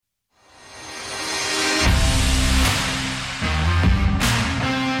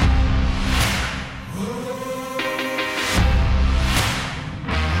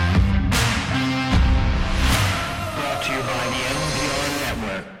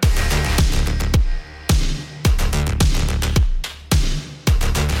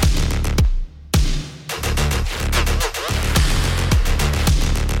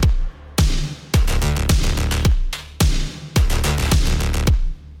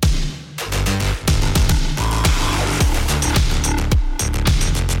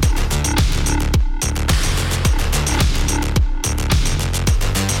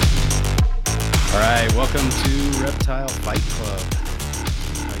Reptile Fight Club.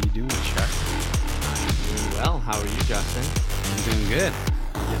 How you doing, Chuck? I'm doing well. How are you, Justin? I'm doing good.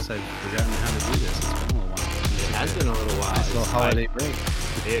 I guess I've forgotten how to do this. It's been a little while. It has been a little while. Nice little holiday break.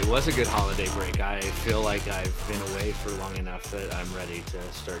 It was a good holiday break. I feel like I've been away for long enough that I'm ready to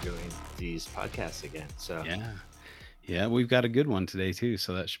start doing these podcasts again. So yeah, we've got a good one today too,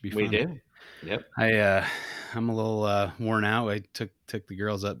 so that should be fun. we do. Yep. I'm a little worn out. I took the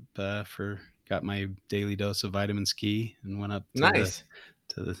girls up got my daily dose of vitamin ski and went up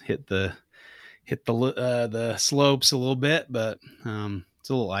to hit the slopes a little bit, but it's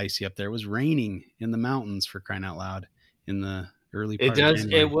a little icy up there. It was raining in the mountains, for crying out loud, in the early part. It does.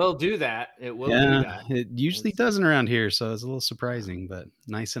 It will do that. It will do that. It usually doesn't around here, so it's a little surprising, but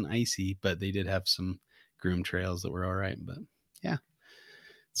nice and icy. But they did have some groom trails that were all right. But yeah,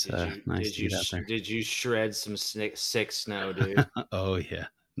 it's nice to get out there. Did you shred some sick snow, dude? Oh yeah.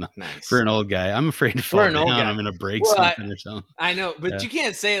 No. Nice. For an old guy, I'm afraid to fall down. I'm gonna break something or something. I know, but you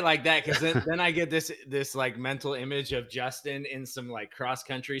can't say it like that, because then I get this like mental image of Justin in some like cross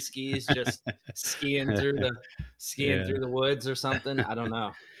country skis, just skiing through the woods or something. I don't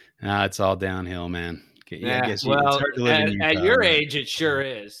know. It's all downhill, man. I guess it's hard to live in Utah, at your age, it sure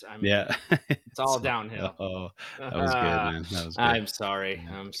is. I mean, it's all downhill. Oh, that was good, man. That was good. I'm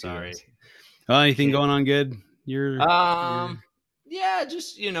sorry. Well, anything going on good? Yeah,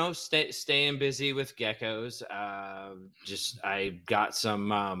 just staying busy with geckos. I got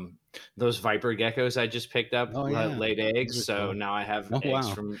some those viper geckos I just picked up. Laid eggs, so cool. Now I have eggs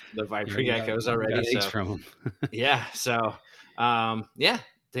from the viper geckos already. Eggs from them. Yeah, so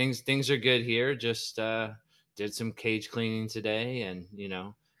things are good here. Just did some cage cleaning today, and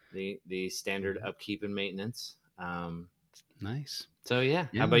the standard upkeep and maintenance. Nice. So yeah,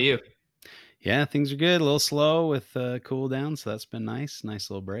 how about you? Yeah, things are good. A little slow with cool down, so that's been nice. Nice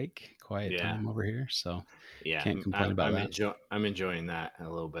little break, quiet time over here. So can't complain about that. I'm enjoying that a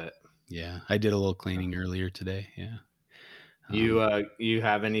little bit. Yeah, I did a little cleaning earlier today. Yeah. You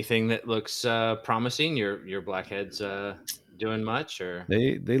have anything that looks promising? Your blackheads doing much, or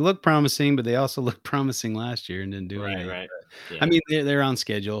they look promising, but they also looked promising last year and didn't do anything. Right. Yeah. I mean, they're on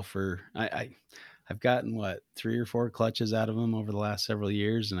schedule for I've gotten 3 or 4 clutches out of them over the last several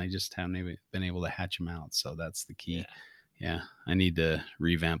years, and I just haven't been able to hatch them out. So that's the key. Yeah. I need to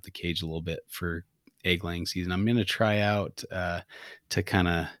revamp the cage a little bit for egg laying season. I'm going to try out to kind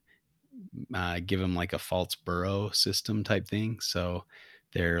of give them like a false burrow system type thing. So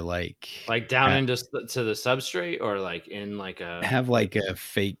they're like down into to the substrate, or like in like a have like a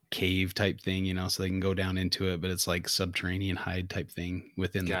fake cave type thing, so they can go down into it, but it's like subterranean hide type thing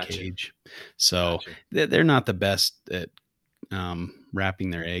within the cage. So they're not the best at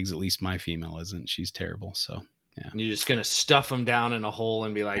wrapping their eggs. At least my female isn't. She's terrible. So yeah, you're just gonna stuff them down in a hole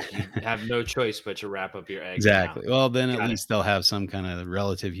and be like, you have no choice but to wrap up your eggs. Exactly. Well, then at least they'll have some kind of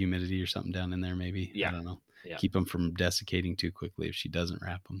relative humidity or something down in there. Maybe. I don't know. Yeah. Keep them from desiccating too quickly if she doesn't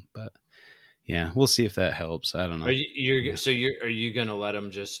wrap them. But yeah, we'll see if that helps. I don't know. Are you gonna let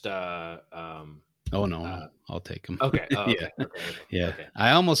them just? Oh no, I'll take them. Okay. Yeah. Okay.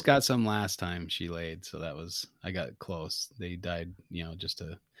 I almost got some last time she laid, so I got close. They died, just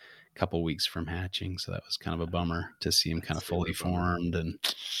a couple weeks from hatching, so that was kind of a bummer to see them kind of fully formed. And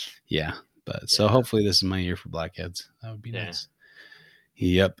so hopefully this is my year for blackheads. That would be nice.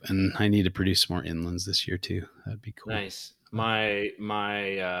 Yep, and I need to produce more inlands this year too. That'd be cool. Nice. My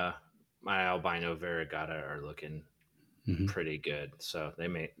albino variegata are looking pretty good, so they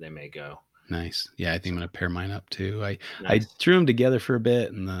may go. Nice. Yeah, I think I'm gonna pair mine up too. I threw them together for a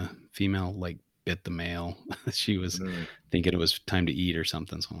bit, and the female bit the male. She was thinking it was time to eat or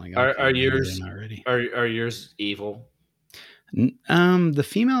something. So I'm like, are yours already? Are yours evil? The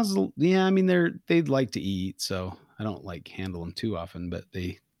females, I mean they'd like to eat, so I don't handle them too often, but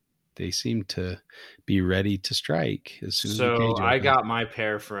they seem to be ready to strike as soon as the cage opens. I got my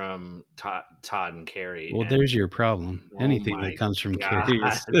pair from Todd and Carrie. Well, there's your problem. Anything that comes from Carrie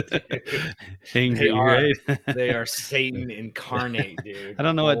is angry, right? They are Satan incarnate, dude. I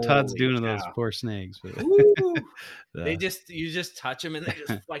don't know what Todd's doing to those poor snakes, but you just touch them and they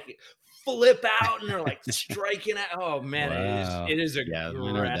just flip out and they're striking at. Oh man, wow. It is they're not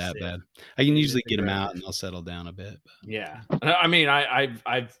that bad. I can usually get them out and they'll settle down a bit. But. Yeah, I mean,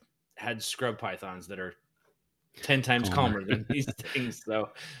 I've had scrub pythons that are 10 times calmer than these things. So,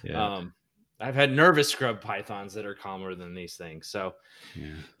 I've had nervous scrub pythons that are calmer than these things. So,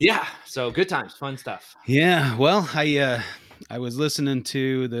 so good times, fun stuff. Yeah, well, I was listening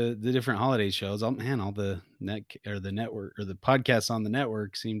to the different holiday shows. Oh man, all the network or the podcasts on the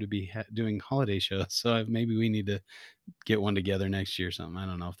network seem to be doing holiday shows. So maybe we need to get one together next year or something. I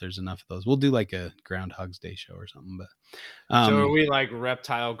don't know if there's enough of those. We'll do like a Groundhog's Day show or something. But so are we like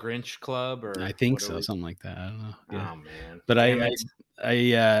Reptile Grinch Club, or I think so, something like that. I don't know. Yeah. Oh man, but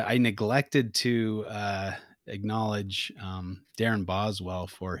I neglected to acknowledge Darren Boswell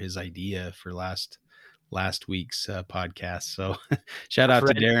for his idea for last week's podcast. So shout out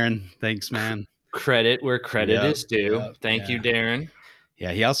to Darren. Thanks, man. Credit where credit is due. Thank you, Darren.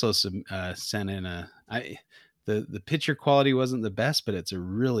 Yeah, he also sent in the picture quality wasn't the best, but it's a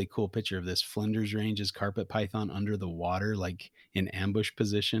really cool picture of this Flinders Ranges carpet python under the water, like in ambush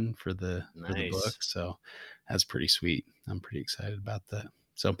position for the book. So that's pretty sweet. I'm pretty excited about that.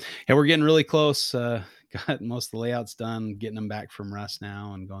 So yeah, we're getting really close. Got most of the layouts done, getting them back from Russ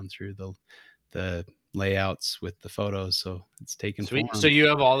now and going through the layouts with the photos. So it's taken sweet form. So you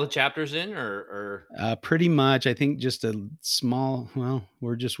have all the chapters in or pretty much. I think just a small, well,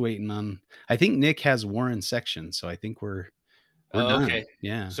 we're just waiting on, I think Nick has Warren section. So I think we're done. Okay.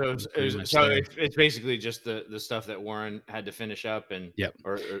 Yeah. So it's basically just the stuff that Warren had to finish up and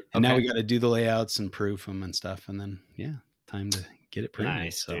and now we got to do the layouts and proof them and stuff. And then, time to get it printed.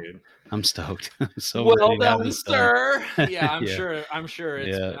 Nice, so dude. I'm stoked. So well done, sir. Yeah, I'm sure.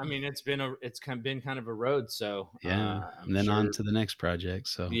 It's, I mean, it's been been kind of a road. So and then on to the next project.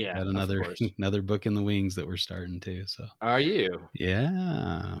 So got another book in the wings that we're starting to. So are you?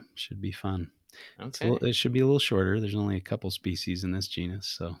 Yeah, should be fun. Okay, it should be a little shorter. There's only a couple species in this genus,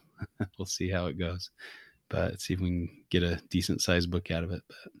 so we'll see how it goes. But see if we can get a decent sized book out of it.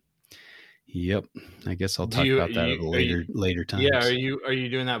 But yep, I guess I'll talk about that at a later time. Yeah, are you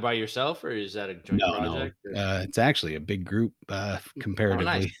doing that by yourself, or is that a joint project? No, it's actually a big group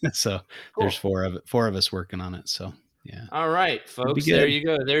comparatively. Nice. So there's four of us working on it. So yeah. All right, folks, there you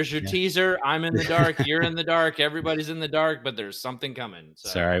go. There's your teaser. I'm in the dark. You're in the dark. Everybody's in the dark, but there's something coming. So.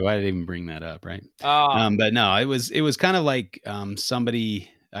 Sorry, why did I even bring that up? Right. But no, it was kind of like somebody.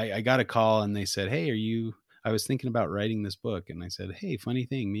 I got a call and they said, "Hey, I was thinking about writing this book," and I said, "Hey, funny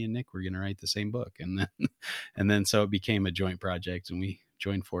thing, me and Nick were going to write the same book," and then so it became a joint project, and we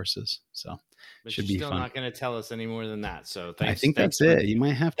joined forces. So but should be fun. Still not going to tell us any more than that. So thanks. I think that's it. You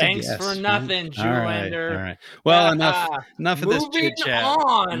might have to. Thanks for nothing, Zoolander. All right. Well, enough of this chit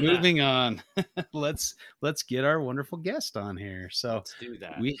chat. Moving on. Let's get our wonderful guest on here. So let's do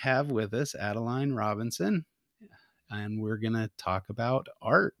that. We have with us Adeline Robinson, and we're going to talk about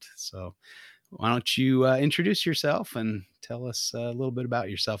art. So why don't you introduce yourself and tell us a little bit about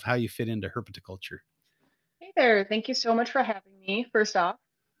yourself, how you fit into herpetoculture. Hey there. Thank you so much for having me. First off,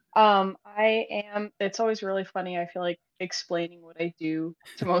 it's always really funny. I feel like explaining what I do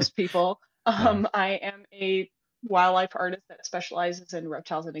to most people. I am a wildlife artist that specializes in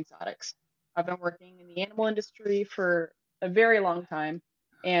reptiles and exotics. I've been working in the animal industry for a very long time.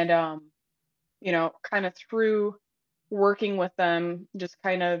 And, kind of through working with them,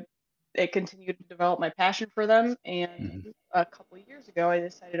 it continued to develop my passion for them. And a couple of years ago, I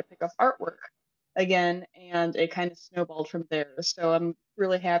decided to pick up artwork again, and it kind of snowballed from there. So I'm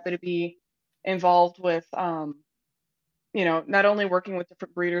really happy to be involved with, not only working with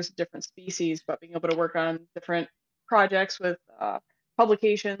different breeders of different species, but being able to work on different projects with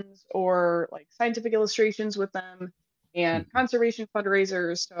publications or like scientific illustrations with them and conservation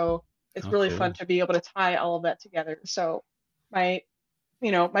fundraisers. So it's really fun to be able to tie all of that together. So my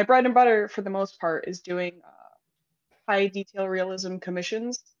bread and butter for the most part is doing high detail realism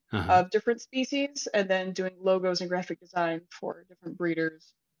commissions of different species, and then doing logos and graphic design for different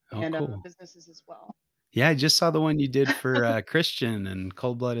breeders and businesses as well. Yeah, I just saw the one you did for Christian and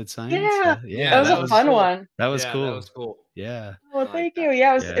Cold Blooded Science. Yeah, that was a fun one. That was cool. That was cool. Yeah. Well, thank you.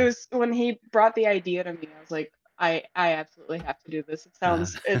 Yeah, it was when he brought the idea to me, I was like, I absolutely have to do this. It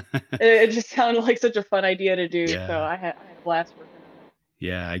sounds it just sounded like such a fun idea to do. Yeah. So I had a blast working on it.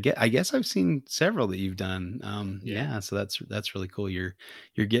 Yeah, I guess I've seen several that you've done. So that's really cool. You're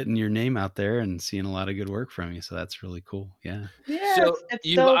getting your name out there and seeing a lot of good work from you. So that's really cool. Yeah. Yeah. So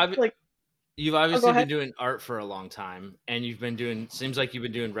you've obviously been doing art for a long time, and seems like you've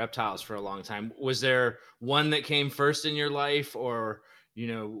been doing reptiles for a long time. Was there one that came first in your life, or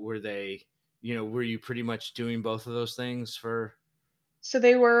were you pretty much doing both of those things for? So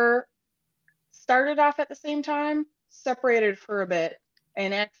they were started off at the same time, separated for a bit.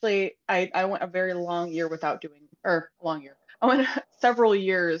 And actually, I went a very long year without doing, or a long year. I went several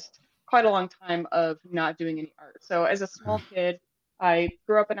years, quite a long time of not doing any art. So as a small kid, I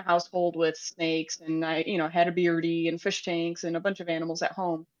grew up in a household with snakes, and I, had a beardy and fish tanks and a bunch of animals at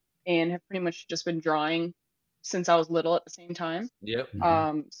home, and have pretty much just been drawing since I was little at the same time. Yep.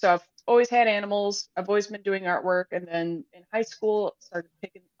 So I've always had animals. I've always been doing artwork. And then in high school, started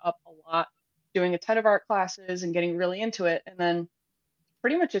picking up a lot, doing a ton of art classes and getting really into it. And then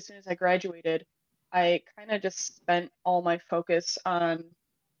pretty much as soon as I graduated, I kind of just spent all my focus on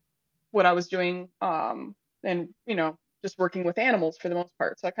what I was doing, and, you know, just working with animals for the most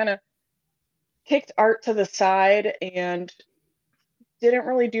part. So I kind of kicked art to the side and didn't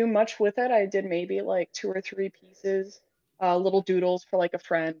really do much with it. I did maybe like 2 or 3 pieces, little doodles for like a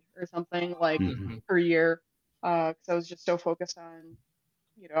friend or something like per year. Because I was just so focused on,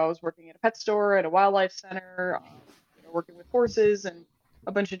 you know, I was working at a pet store, at a wildlife center, you know, working with horses and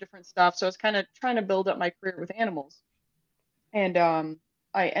a bunch of different stuff. So I was kind of trying to build up my career with animals. And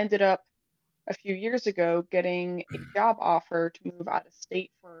I ended up a few years ago getting a job offer to move out of state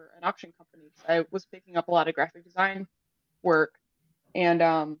for an auction company. I was picking up a lot of graphic design work.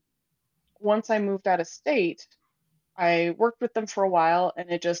 And once I moved out of state, I worked with them for a while, and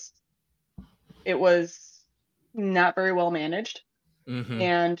it was not very well managed.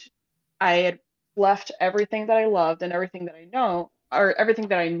 And I had left everything that I loved and everything that I know, or everything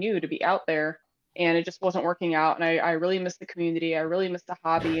that I knew, to be out there, and it just wasn't working out. And I really missed the community. I really missed the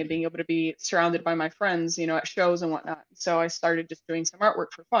hobby and being able to be surrounded by my friends, you know, at shows and whatnot. So I started just doing some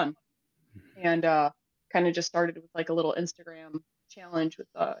artwork for fun, and kind of just started with like a little Instagram challenge with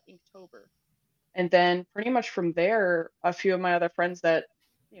Inktober. And then pretty much from there, a few of my other friends that,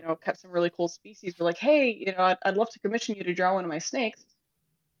 you know, kept some really cool species were like, hey, you know, I'd love to commission you to draw one of my snakes.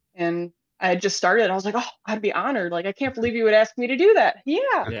 And I had just started. I was like, oh, I'd be honored. Like, I can't believe you would ask me to do that.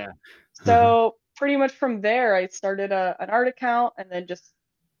 Yeah. So pretty much from there, I started an art account and then just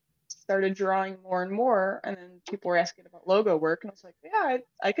started drawing more and more. And then people were asking about logo work. And I was like, yeah,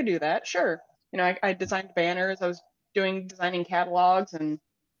 I could do that. Sure. You know, I designed banners. I was designing catalogs and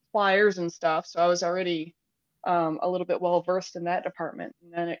flyers and stuff. So I was already a little bit well versed in that department.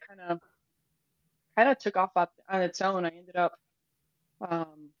 And then it kind of took off on its own. I ended up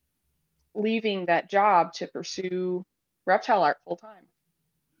leaving that job to pursue reptile art full time.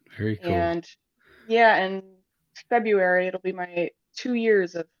 Very cool. And yeah, in February it'll be my 2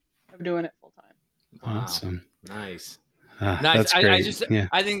 years of doing it full time. Wow. Awesome. Nice. Nice.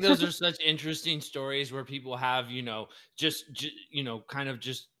 I think those are such interesting stories where people have, you know, just you know, kind of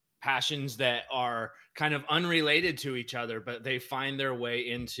just passions that are kind of unrelated to each other, but they find their way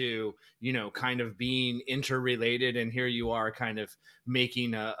into, you know, kind of being interrelated. And here you are kind of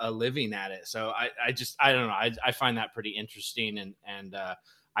making a living at it. So I don't know. I find that pretty interesting. And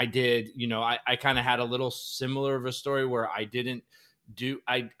I did, you know, I kind of had a little similar of a story where I didn't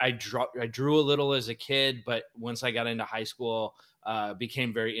I drew a little as a kid, but once I got into high school,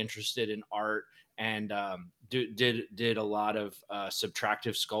 became very interested in art and did a lot of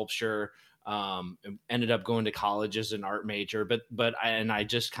subtractive sculpture. Ended up going to college as an art major, but I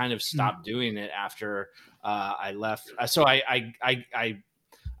just kind of stopped doing it after I left. So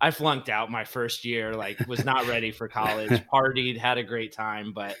I flunked out my first year, like was not ready for college, partied, had a great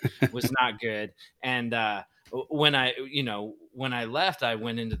time, but was not good. And when I left, I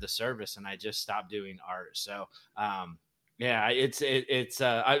went into the service and I just stopped doing art. So yeah,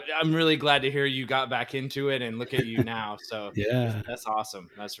 I'm really glad to hear you got back into it and look at you now. So yeah, that's awesome.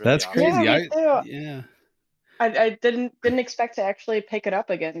 That's really awesome. Crazy. I didn't expect to actually pick it up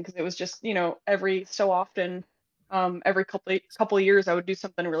again because it was just, you know, every so often, every couple of years I would do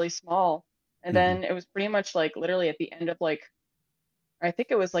something really small. And then it was pretty much like literally at the end of like, I think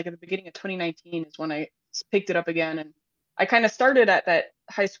it was like at the beginning of 2019 is when I picked it up again. And I kind of started at that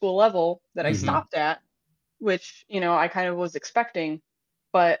high school level that I stopped at, which, you know, I kind of was expecting.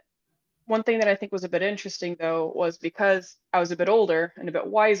 But one thing that I think was a bit interesting, though, was because I was a bit older and a bit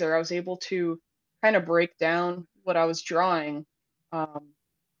wiser, I was able to kind of break down what I was drawing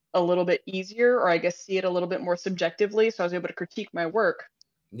a little bit easier, or I guess see it a little bit more subjectively. So I was able to critique my work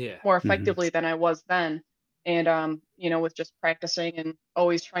more effectively than I was then. And, you know, with just practicing and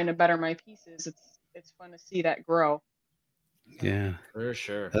always trying to better my pieces, it's fun to see that grow. Yeah, for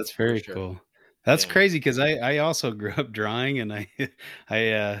sure. That's very cool. That's crazy because I also grew up drawing, and I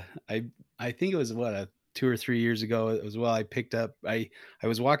think it was 2 or 3 years ago as well. I picked up I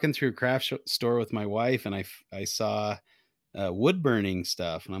was walking through a craft store with my wife, and I saw wood burning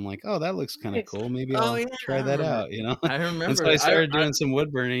stuff, and I'm like, oh, that looks kind of cool. Maybe I'll try that out. You know, I remember. And so I started doing some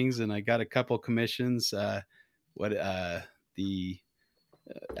wood burnings, and I got a couple commissions. The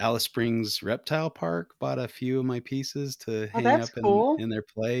Alice Springs Reptile Park bought a few of my pieces to hang up in their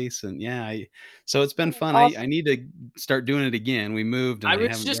place. And so it's been fun. Awesome. I need to start doing it again. We moved. And I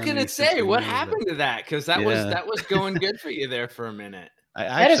was just going to say, what happened to that? Cause that was going good for you there for a minute.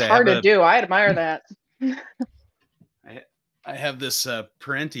 That is hard to do. I admire that. I have this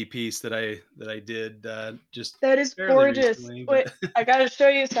Parenti piece that I did just that is gorgeous. Recently, wait, I gotta show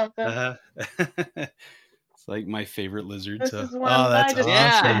you something. It's like my favorite lizard. This is one I just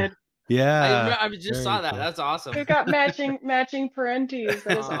did. Yeah, I just saw that. Cool. That's awesome. We got matching Parentis.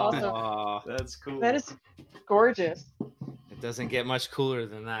 That is awesome. That's cool. That is gorgeous. It doesn't get much cooler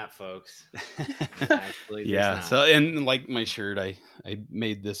than that, folks. Actually, yeah. So, and like my shirt, I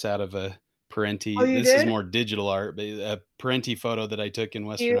made this out of a Parenti. Oh, this did? Is more digital art, but a Parenti photo that I took in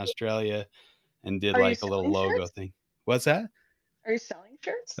Western Australia and did like a little logo thing. What's that? Are you selling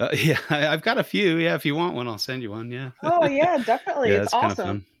shirts? Yeah, I've got a few. Yeah, if you want one, I'll send you one. Yeah. Oh yeah, definitely. Yeah, it's awesome. Kind of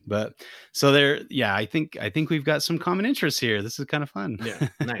fun. But so there, yeah, I think we've got some common interests here. This is kind of fun. Yeah,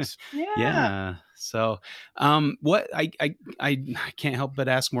 nice. Yeah. So, what I can't help but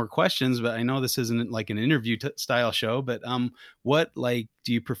ask more questions, but I know this isn't like an interview style show. But what like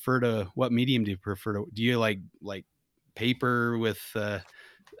do you prefer to? What medium do you prefer to? Do you like paper with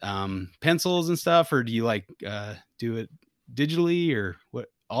pencils and stuff, or do you like do it digitally, or what?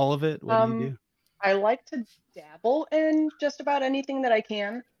 All of it? What do you do? I like to dabble in just about anything that I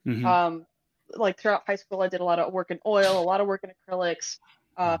can. Mm-hmm. Like throughout high school, I did a lot of work in oil, a lot of work in acrylics,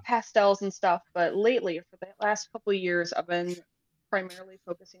 pastels and stuff. But lately, for the last couple of years, I've been primarily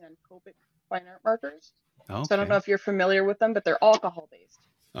focusing on Copic fine art markers. Okay. So I don't know if you're familiar with them, but they're alcohol based.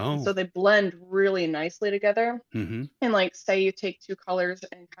 Oh. So they blend really nicely together. Mm-hmm. And like, say you take two colors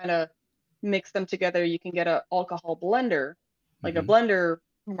and kind of mix them together, you can get an alcohol blender, like a blender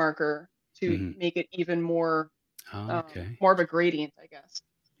marker, to make it even more more of a gradient, I guess.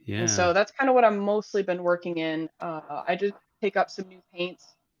 Yeah. And so that's kind of what I'm mostly been working in. I did pick up some new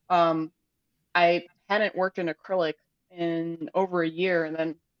paints. I hadn't worked in acrylic in over a year, and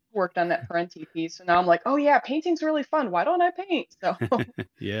then worked on that Parenti piece. So now I'm like, oh yeah, painting's really fun. Why don't I paint? So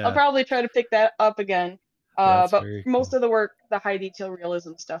yeah, I'll probably try to pick that up again. But most of the work, the high detail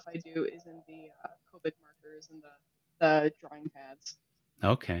realism stuff I do is in the Copic markers and the drawing pads.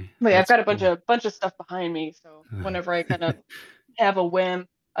 Okay. But yeah, I've got a bunch of stuff behind me. So whenever I kind of have a whim,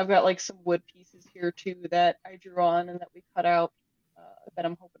 I've got like some wood pieces here too that I drew on and that we cut out that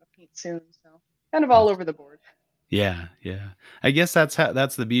I'm hoping to paint soon. So kind of all over the board. Yeah. I guess that's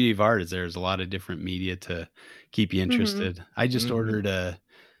the beauty of art, is there's a lot of different media to keep you interested. Mm-hmm. I just ordered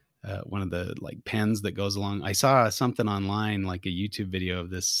one of the like pens that goes along. I saw something online, like a YouTube video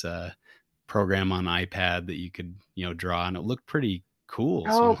of this program on iPad that you could draw, and it looked pretty cool.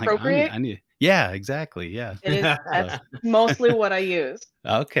 Oh, so Procreate? I need. Yeah, exactly. Yeah. It is. That's mostly what I use.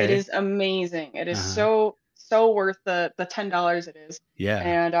 Okay. It is amazing. It is so worth the $10 it is. Yeah.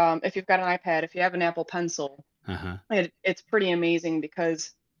 And if you've got an iPad, if you have an Apple Pencil, it's pretty amazing,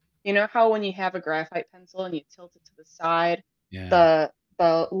 because you know how when you have a graphite pencil and you tilt it to the side, the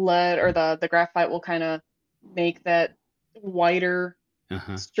lead or the graphite will kind of make that whiter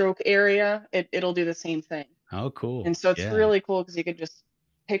stroke area. It'll do the same thing. Oh, cool. And so it's really cool, because you could just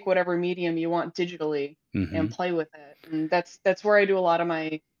pick whatever medium you want digitally and play with it. And that's where I do a lot of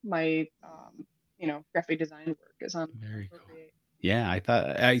my graphic design work, is on Very Procreate. Cool. Yeah,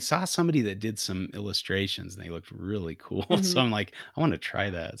 I saw somebody that did some illustrations and they looked really cool. So I'm like, I want to try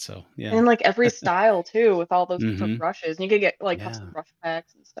that. So yeah. And like every style too, with all those different brushes. And you could get like custom brush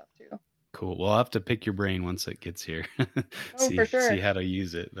packs and stuff too. Cool. Well, I'll have to pick your brain once it gets here. For sure. See how to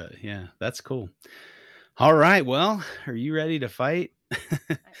use it. But yeah, that's cool. All right. Well, are you ready to fight?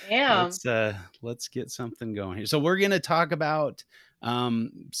 I am. Let's get something going here. So we're going to talk about,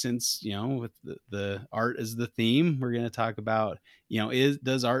 since, with the art as the theme, we're going to talk about,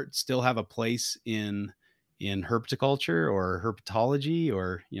 does art still have a place in herpetoculture or herpetology,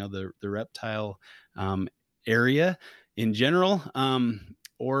 or, the reptile, area in general,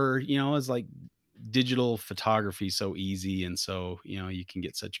 or, is like digital photography so easy, and so you can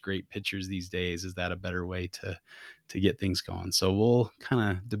get such great pictures these days? Is that a better way to get things going? So we'll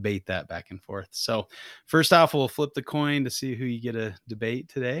kind of debate that back and forth. So first off, we'll flip the coin to see who you get a debate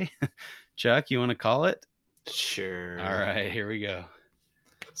today. Chuck, you want to call it? Sure. All right, here we go.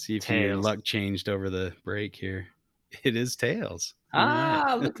 See if your luck changed over the break here. It is tails.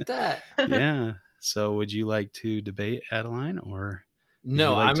 Right. Look at that. Yeah. So would you like to debate, Adeline, or?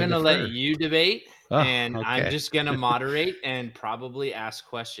 No, I'm going to let you debate, and okay. I'm just going to moderate and probably ask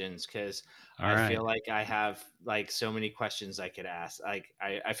questions, because I feel like I have like so many questions I could ask. Like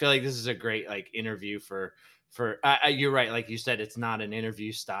I feel like this is a great like interview for you're right. Like you said, it's not an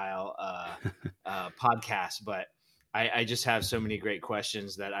interview style podcast, but I just have so many great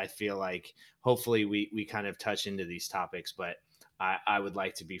questions that I feel like hopefully we kind of touch into these topics, but I would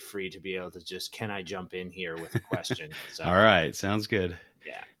like to be free to be able to just, can I jump in here with a question? So, all right. Sounds good.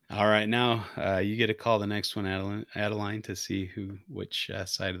 Yeah. All right, now you get to call the next one, Adeline, to see which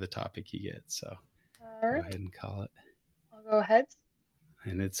side of the topic you get. So go ahead and call it. I'll go heads.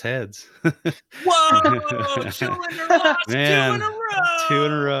 And it's heads. Whoa! 2 in a row! Man, 2 in a row! 2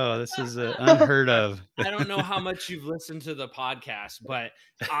 in a row. This is unheard of. I don't know how much you've listened to the podcast, but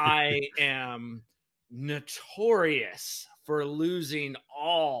I am notorious for losing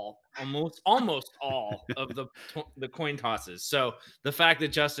almost all of the coin tosses. So the fact that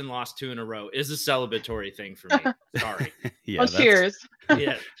Justin lost 2 in a row is a celebratory thing for me. Sorry. Yeah, well, cheers.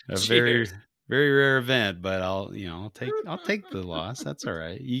 Yeah, cheers. Very rare event, but I'll take the loss. That's all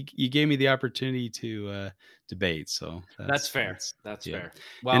right. You gave me the opportunity to debate, so that's fair. That's fair.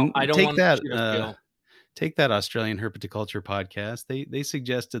 Well, and I don't want to take that Australian Herpetoculture podcast. They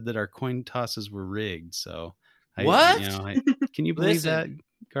suggested that our coin tosses were rigged. So what? Can you believe that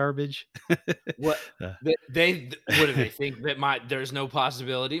garbage? What what do they think that there's no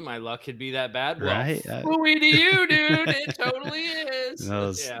possibility my luck could be that bad? Well, right? Phooey to you, dude. It totally is.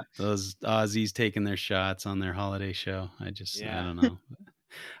 Those Aussies taking their shots on their holiday show. I don't know.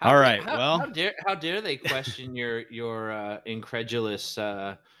 All right. How dare they question your incredulous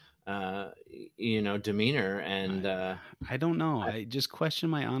demeanor, and I don't know. I just question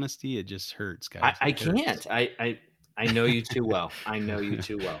my honesty. It just hurts, guys. I can't. I know you too well. I know you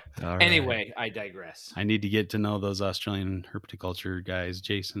too well. Anyway, I digress. I need to get to know those Australian herpetoculture guys,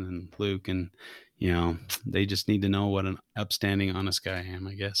 Jason and Luke, and they just need to know what an upstanding, honest guy I am,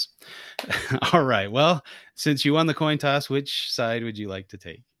 I guess. All right. Well, since you won the coin toss, which side would you like to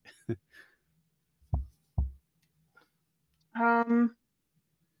take?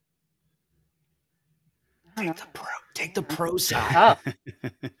 Take the pro side.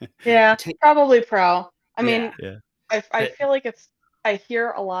 Yeah, probably pro. I mean, I feel like I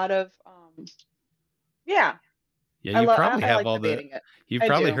hear a lot of Yeah, you probably have all you've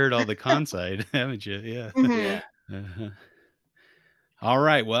probably heard all the con side, haven't you? Yeah. Mm-hmm. Uh-huh. All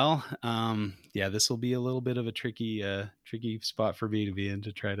right. Well, this will be a little bit of a tricky spot for me to be in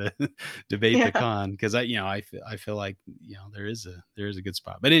to try to debate the con, because I feel like there is a good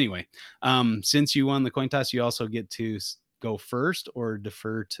spot. But anyway, since you won the coin toss, you also get to go first or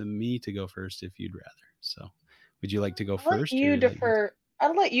defer to me to go first if you'd rather. So, would you like to go first? I'll let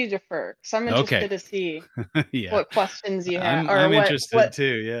you defer because I'm interested to see what questions you have. I'm interested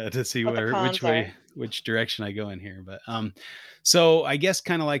too, to see which direction I go in here. But so I guess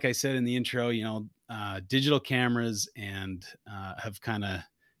kind of like I said in the intro, digital cameras and have kind of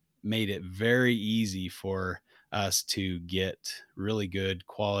made it very easy for us to get really good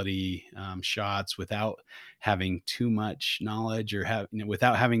quality shots without having too much knowledge or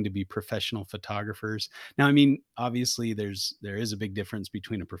without having to be professional photographers. Now, I mean, obviously there is a big difference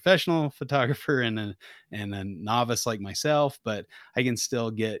between a professional photographer and a novice like myself, but I can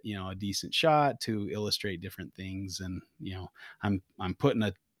still get, a decent shot to illustrate different things. And, I'm putting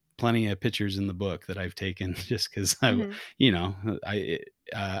plenty of pictures in the book that I've taken just because I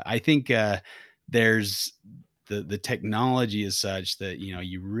think there's the technology is such that,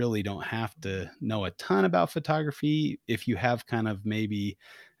 you really don't have to know a ton about photography. If you have kind of maybe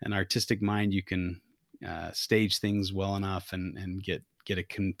an artistic mind, you can stage things well enough and get a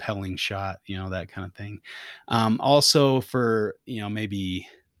compelling shot, that kind of thing. Also for, maybe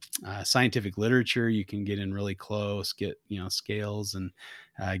scientific literature, you can get in really close, get, scales and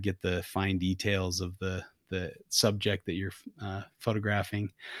get the fine details of the subject that you're photographing.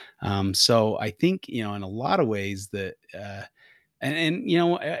 So I think, in a lot of ways that, and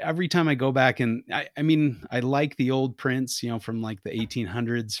every time I go back and I mean, I like the old prints, from like the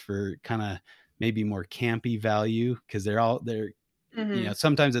 1800s for kind of maybe more campy value, because they're Mm-hmm.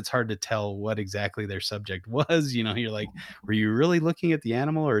 Sometimes it's hard to tell what exactly their subject was. You're like, were you really looking at the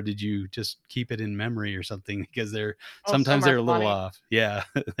animal or did you just keep it in memory or something? Because sometimes they're a little off. Yeah,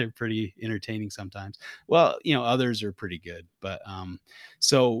 they're pretty entertaining sometimes. Well, others are pretty good. But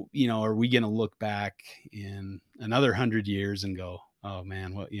so, are we going to look back in another 100 years and go, oh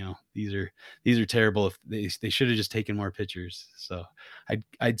man, what, these are terrible. If they should have just taken more pictures. So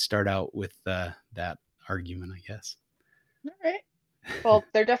I'd start out with that argument, I guess. All right. Well,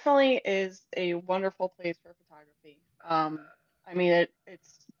 there definitely is a wonderful place for photography. I mean,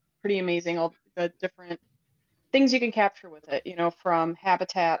 it's pretty amazing, all the different things you can capture with it, from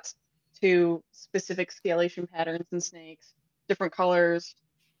habitats to specific scalation patterns in snakes, different colors,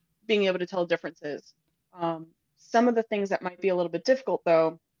 being able to tell differences. Some of the things that might be a little bit difficult,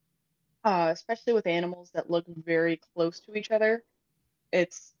 though, especially with animals that look very close to each other,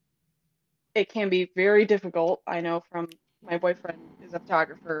 it can be very difficult. I know from my boyfriend is a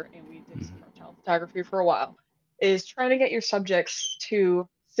photographer and we did some reptile photography for a while, is trying to get your subjects to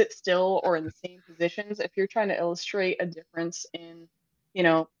sit still or in the same positions, if you're trying to illustrate a difference in,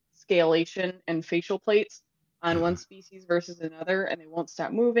 scalation and facial plates on one species versus another, and they won't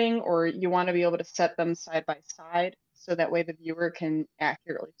stop moving, or you want to be able to set them side by side so that way the viewer can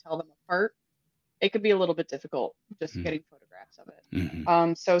accurately tell them apart, it could be a little bit difficult just getting photographs of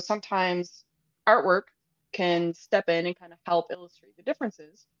it. So sometimes artwork can step in and kind of help illustrate the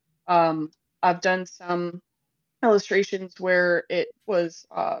differences. I've done some illustrations where it was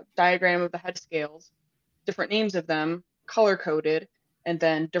a diagram of the head scales, different names of them, color coded, and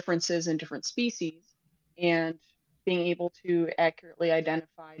then differences in different species, and being able to accurately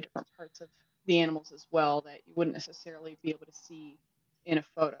identify different parts of the animals as well that you wouldn't necessarily be able to see in a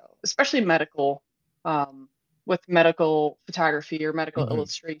photo, especially medical, with medical photography or medical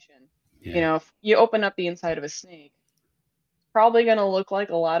illustration. Yeah. If you open up the inside of a snake, it's probably going to look like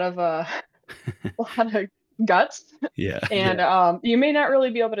a lot of a lot of guts. Yeah. And you may not really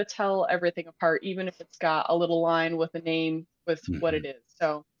be able to tell everything apart, even if it's got a little line with a name with what it is.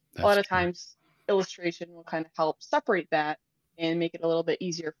 So a lot of times illustration will kind of help separate that and make it a little bit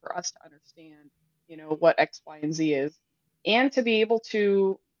easier for us to understand, what X, Y, and Z is, and to be able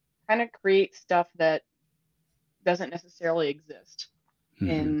to kind of create stuff that doesn't necessarily exist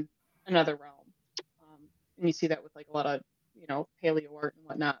in another realm. And you see that with like a lot of, paleo art and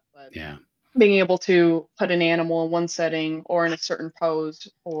whatnot, but yeah, being able to put an animal in one setting or in a certain pose,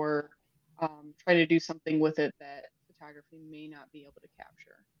 or try to do something with it that photography may not be able to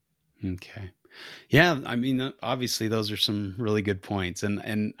capture. Okay. Yeah, I mean, obviously those are some really good points,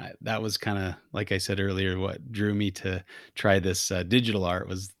 and that was kind of, like I said earlier, what drew me to try this digital art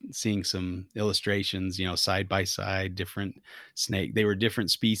was seeing some illustrations, side by side, different snake. They were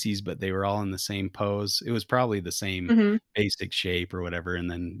different species, but they were all in the same pose. It was probably the same basic shape or whatever, and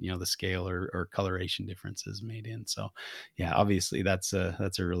then the scale or coloration differences made in. So, yeah, obviously that's a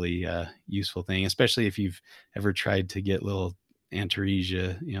really useful thing, especially if you've ever tried to get little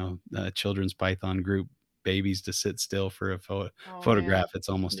Antaresia, children's python group babies to sit still for a photograph. It's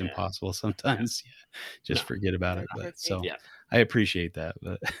almost impossible sometimes. Just forget about it. But so I appreciate that.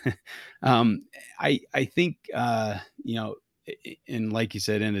 But I think and like you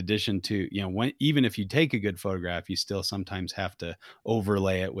said, in addition to even if you take a good photograph, you still sometimes have to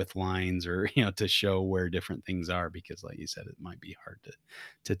overlay it with lines or to show where different things are, because like you said, it might be hard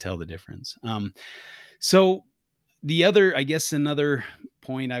to tell the difference. So another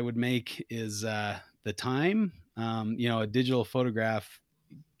point I would make is the time. A digital photograph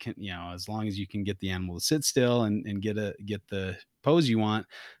can, as long as you can get the animal to sit still and get the pose you want,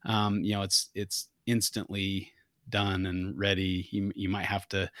 it's instantly done and ready. You might have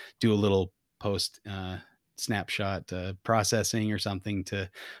to do a little post snapshot processing or something to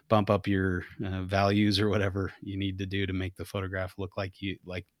bump up your values or whatever you need to do to make the photograph look like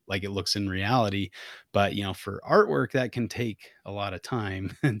it looks in reality. But for artwork, that can take a lot of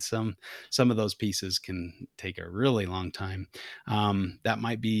time, and some of those pieces can take a really long time. That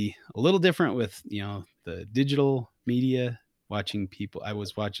might be a little different with the digital media. I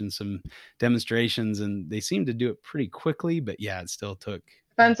was watching some demonstrations and they seemed to do it pretty quickly, but it still took.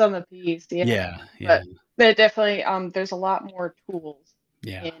 Depends on the piece. Yeah. But definitely, there's a lot more tools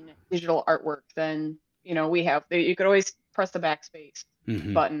in digital artwork than we have. You could always press the backspace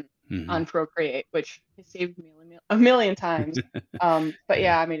button on Procreate, which has saved me a million times. But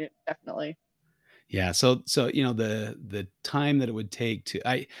I mean, it definitely. Yeah. So the time that it would take to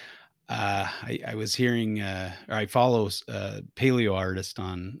I was hearing or I follow a paleo artist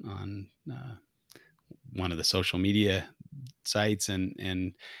on one of the social media sites,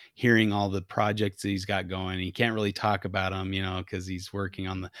 and hearing all the projects that he's got going. He can't really talk about them, because he's working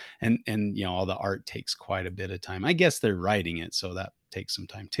on and all the art takes quite a bit of time. I guess they're writing it, so that takes some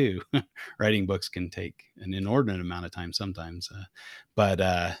time too. Writing books can take an inordinate amount of time sometimes. But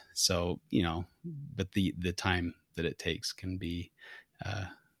the time that it takes can be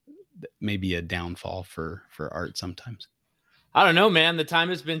maybe a downfall for art sometimes. I don't know, man. The time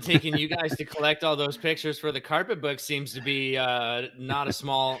it's been taking you guys to collect all those pictures for the carpet book seems to be not a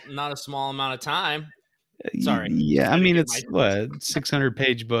small amount of time. Sorry. Yeah, I mean, it's what, 600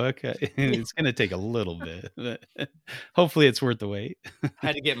 page book. It's going to take a little bit, but hopefully it's worth the wait.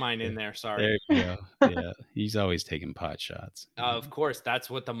 Had to get mine in there. Sorry. There you go. Yeah, he's always taking pot shots. Of course, that's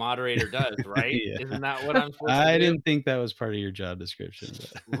what the moderator does, right? Isn't that what I'm supposed to do? I didn't think that was part of your job description.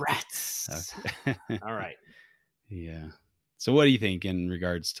 But... Rats. Okay. All right. Yeah. So what do you think in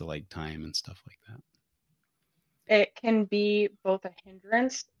regards to like time and stuff like that? It can be both a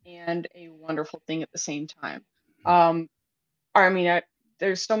hindrance and a wonderful thing at the same time. I mean,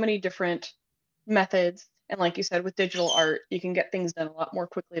 there's so many different methods And like you said, with digital art, you can get things done a lot more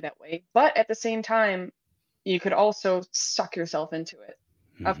quickly that way. But at the same time, you could also suck yourself into it.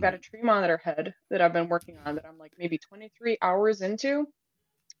 I've got a tree monitor head that I've been working on that I'm like maybe 23 hours into.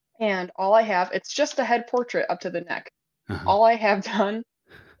 And all I have, it's just a head portrait up to the neck. All I have done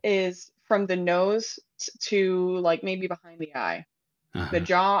is from the nose to like maybe behind the eye. The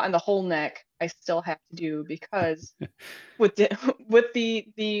jaw and the whole neck I still have to do, because with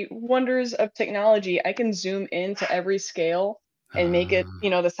the wonders of technology, I can zoom into every scale and make it,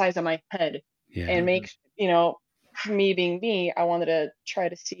 the size of my head. And make, me being me, I wanted to try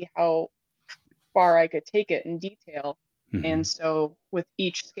to see how far I could take it in detail. And so with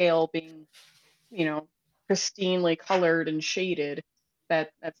each scale being, pristinely colored and shaded,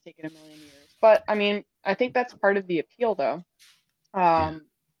 that's taken a million years. But I mean, I think that's part of the appeal, though.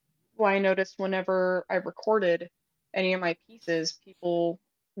 What I noticed whenever I recorded any of my pieces, people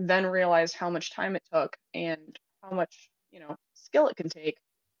then realized how much time it took and how much, skill it can take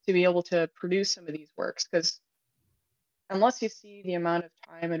to be able to produce some of these works. Because unless you see the amount of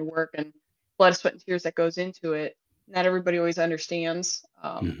time and work and blood, sweat, and tears that goes into it, not everybody always understands,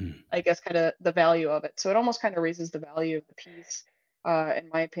 I guess, kind of the value of it. So it almost kind of raises the value of the piece, in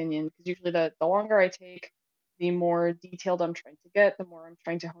my opinion, because usually the longer I take, the more detailed I'm trying to get, the more I'm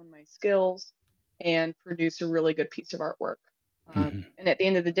trying to hone my skills and produce a really good piece of artwork. And at the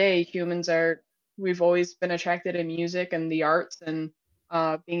end of the day, we've always been attracted to music and the arts, and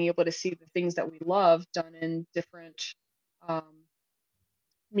being able to see the things that we love done in different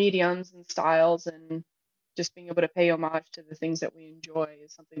mediums and styles, and just being able to pay homage to the things that we enjoy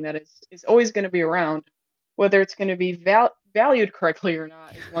is something that is always going to be around. Whether it's going to be valued correctly or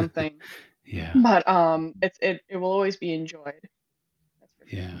not is one thing. But it will always be enjoyed. That's for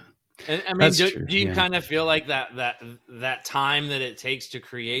sure. And I mean, do you kind of feel like that time that it takes to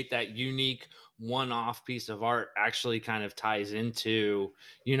create that unique one-off piece of art actually kind of ties into,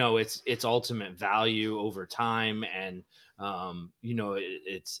 its ultimate value over time, and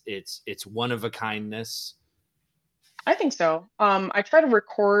it's one of a kindness? I think so. I try to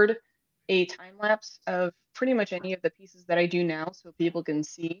record a time lapse of pretty much any of the pieces that I do now, so people can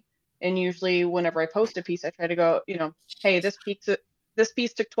see. And usually whenever I post a piece, I try to go, hey, this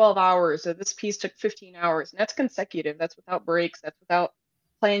piece took 12 hours, or this piece took 15 hours. And that's consecutive. That's without breaks. That's without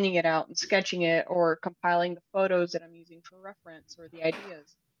planning it out and sketching it or compiling the photos that I'm using for reference or the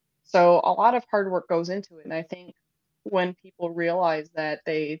ideas. So a lot of hard work goes into it. And I think when people realize that,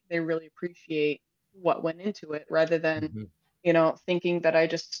 they really appreciate what went into it, rather than, thinking that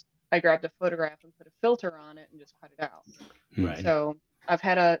I grabbed a photograph and put a filter on it and just cut it out. Right. So I've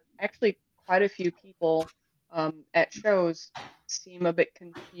had actually quite a few people at shows seem a bit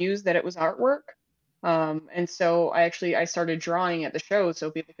confused that it was artwork. And so I started drawing at the show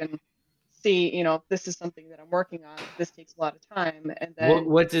so people can see, this is something that I'm working on. This takes a lot of time. And then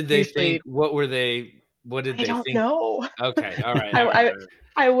what did they think? What were they? What did they think? I don't know. Okay. All right.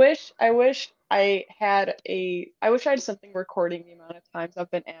 I wish I had something recording the amount of times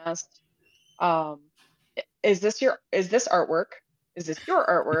I've been asked, is this artwork? Is this your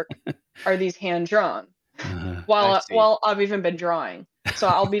artwork? Are these hand drawn? While I've even been drawing. So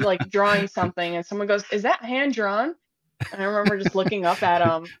I'll be like drawing something and someone goes, is that hand drawn? And I remember just looking up at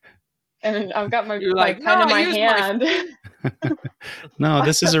them, and I've got my pen in my hand. No,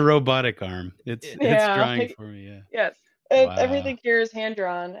 this is a robotic arm. It's drawing for me. Yeah. Yes. Wow. Everything here is hand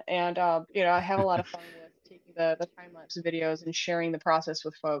drawn, and I have a lot of fun with taking the time lapse videos and sharing the process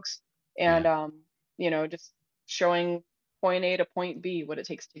with folks, and just showing point A to point B, what it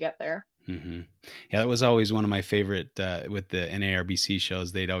takes to get there. Yeah, that was always one of my favorite with the NARBC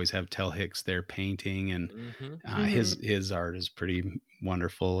shows. They'd always have Tel Hicks there painting, and his art is pretty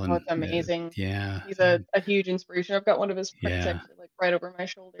wonderful. And it's amazing. Yeah, he's a huge inspiration. I've got one of his prints actually like right over my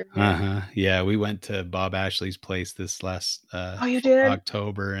shoulder. Yeah, we went to Bob Ashley's place this last you did?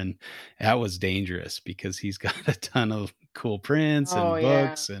 October, and that was dangerous because he's got a ton of cool prints and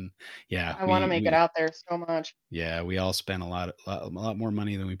books, and I want to make it out there so much. Yeah, we all spent a lot more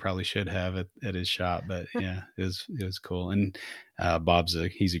money than we probably should have at his shop, but yeah, it was cool. And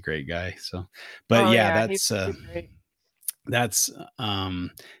he's a great guy. So, but that's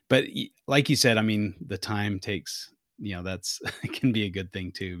but like you said, I mean, the time takes, that's it can be a good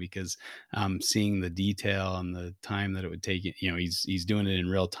thing too, because seeing the detail and the time that it would take, he's doing it in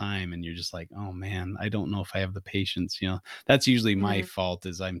real time, and you're just like, oh man, I don't know if I have the patience. That's usually my fault,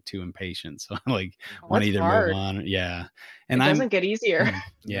 is I'm too impatient, so I want to either move on. Yeah, and it doesn't get easier.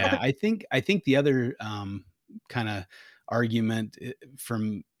 Yeah, I think the other kind of argument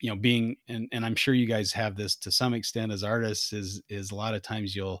from being, and I'm sure you guys have this to some extent as artists, is a lot of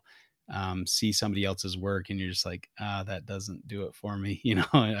times you'll see somebody else's work and you're just like, that doesn't do it for me.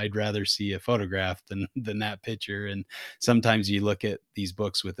 I'd rather see a photograph than that picture. And sometimes you look at these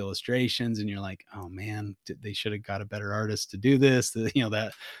books with illustrations and you're like, oh man, they should have got a better artist to do this.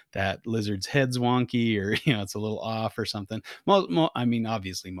 That lizard's head's wonky, or, it's a little off or something. I mean,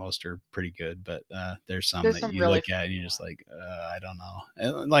 obviously most are pretty good, but there's some that you really look at and you're just like, I don't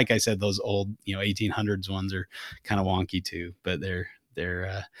know. Like I said, those old, 1800s ones are kind of wonky too, but they're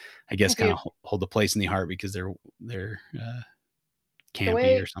I guess kind of hold a place in the heart because they're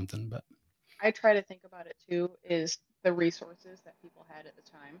campy or something. But I try to think about it too is the resources that people had at the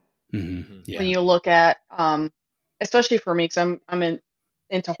time. Mm-hmm. Yeah. When you look at especially for me, because I'm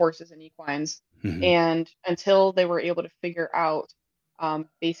into horses and equines, mm-hmm. and until they were able to figure out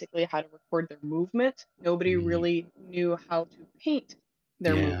basically how to record their movement, nobody mm-hmm. really knew how to paint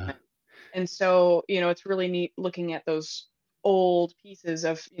their movement. And so, it's really neat looking at those old pieces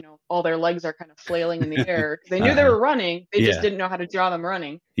of, all their legs are kind of flailing in the air. They knew they were running. They just didn't know how to draw them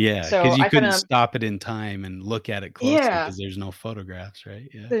running. Yeah. So because you couldn't stop it in time and look at it closely because there's no photographs, right?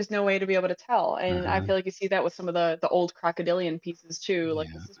 Yeah. There's no way to be able to tell. And I feel like you see that with some of the old crocodilian pieces too.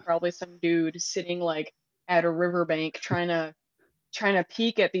 Like this is probably some dude sitting like at a riverbank trying to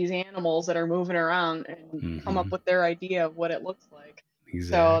peek at these animals that are moving around and come up with their idea of what it looks like. Exactly.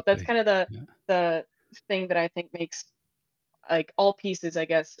 So that's kind of the thing that I think makes like all pieces, I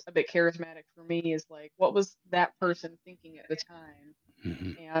guess, a bit charismatic for me is like, what was that person thinking at the time?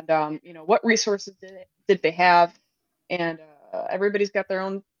 And, what resources did they have? And everybody's got their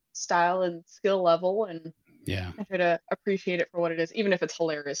own style and skill level. And I try to appreciate it for what it is, even if it's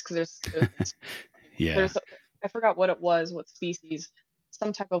hilarious. Because there's I forgot what species,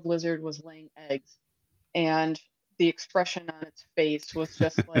 some type of lizard was laying eggs. And the expression on its face was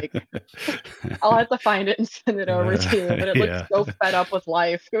just like, I'll have to find it and send it over to you, but it looked so fed up with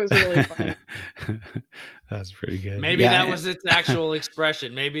life. It was really funny. That's pretty good. Maybe that was its actual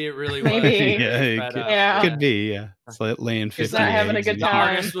expression. Maybe it really was. It could be. Yeah, it's like laying 50 not having a good time. The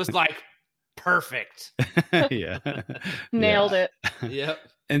artist was like, perfect. Nailed it. Yep.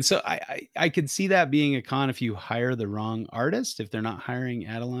 And so I could see that being a con if you hire the wrong artist. If they're not hiring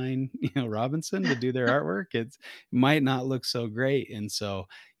Adeline, Robinson to do their artwork, it might not look so great. And so,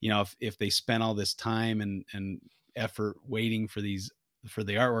 if they spent all this time and effort waiting for the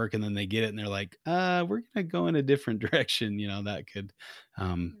artwork, and then they get it and they're like, we're going to go in a different direction, that could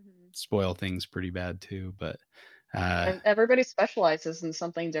spoil things pretty bad too. But and everybody specializes in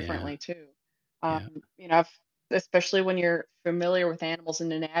something differently too. Especially when you're familiar with animals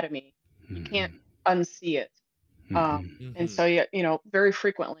and anatomy, you can't unsee it. And so, very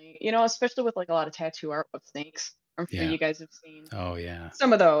frequently, especially with like a lot of tattoo art with snakes, I'm sure you guys have seen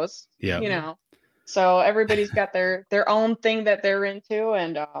some of those, so everybody's got their own thing that they're into.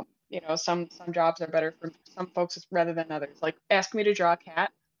 And, some jobs are better for some folks rather than others. Like ask me to draw a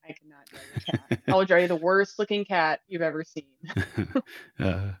cat. I cannot draw your cat. I'll draw you the worst looking cat you've ever seen.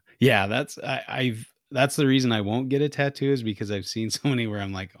 That's the reason I won't get a tattoo, is because I've seen so many where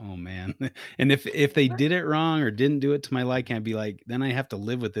I'm like, oh man. And if they did it wrong or didn't do it to my liking, I'd be like, then I have to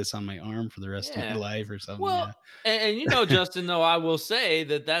live with this on my arm for the rest of my life or something. Well, and Justin, though, I will say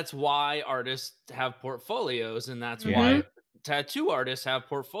that's why artists have portfolios, and that's why tattoo artists have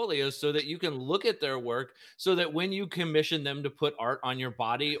portfolios, so that you can look at their work, so that when you commission them to put art on your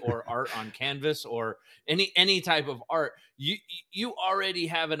body or art on canvas or any type of art, you already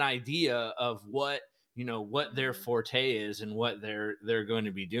have an idea of what their forte is and what they're going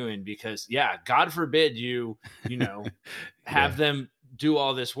to be doing. Because God forbid you have them do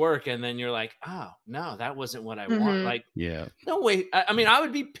all this work and then you're like, oh no, that wasn't what I want. Like, no way. I mean, I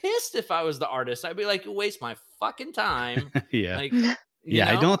would be pissed if I was the artist. I'd be like, waste my fucking time. Like,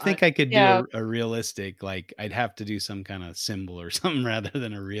 I don't think I could do a realistic, like I'd have to do some kind of symbol or something rather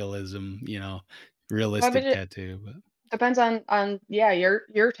than a realistic tattoo. But depends on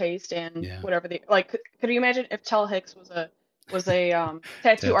your taste and whatever like. Could you imagine if Tel Hicks was a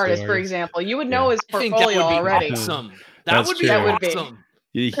tattoo artist, for example? You would know his portfolio already. Awesome. That would be awesome.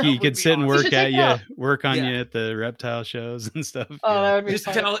 He could sit and work on you at the reptile shows and stuff. Oh, that would be just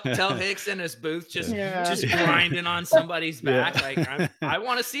Tel Hicks in his booth, just grinding on somebody's back. Like I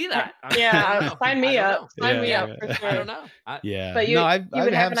want to see that. Sign me up. Sign me up for sure. I don't know. But you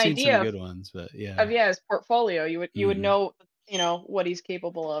would have an idea some good ones, but of his portfolio. You would know what he's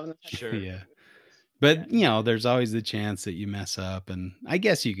capable of. Sure. But there's always the chance that you mess up, and I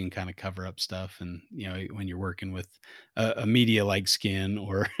guess you can kind of cover up stuff. And when you're working with a media like skin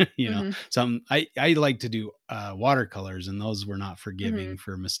or some, I like to do watercolors, and those were not forgiving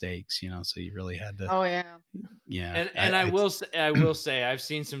for mistakes. So you really had to Yeah. And I will say I've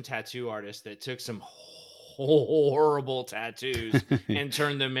seen some tattoo artists that took some horrible tattoos and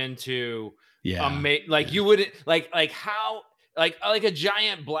turned them into you wouldn't like how like a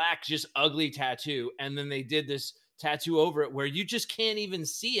giant black just ugly tattoo, and then they did this tattoo over it where you just can't even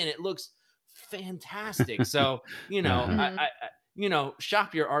see and it looks fantastic. So I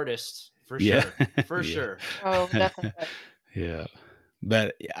shop your artist for sure. For sure. Oh, definitely. Yeah.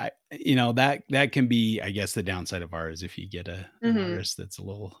 But that can be, I guess, the downside of ours if you get an artist that's a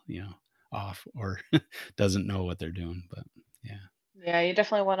little, off or doesn't know what they're doing. But yeah, you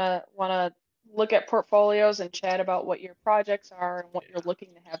definitely want to look at portfolios and chat about what your projects are and what you're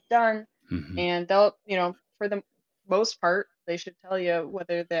looking to have done. And they'll, for the most part, they should tell you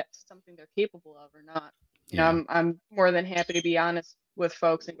whether that's something they're capable of or not. I'm more than happy to be honest with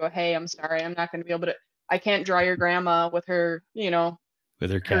folks and go, hey, I'm sorry, I'm not going to be able to. I can't draw your grandma with her,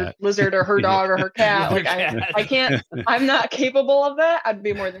 with her cat, her lizard, or her dog, or her cat. Like I can't. I'm not capable of that. I'd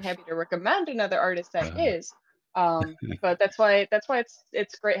be more than happy to recommend another artist that is. But that's why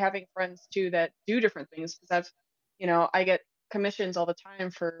it's great having friends too that do different things, because I get commissions all the time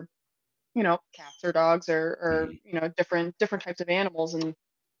for cats or dogs or different types of animals, and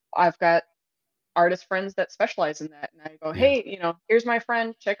I've got artist friends that specialize in that, and I go, hey, here's my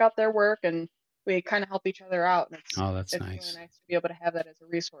friend, check out their work, and we kind of help each other out. And it's nice. Really nice to be able to have that as a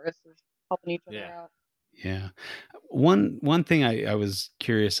resource, is helping each other out. Yeah. One thing I was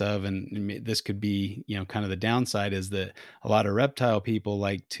curious of, and this could be, kind of the downside, is that a lot of reptile people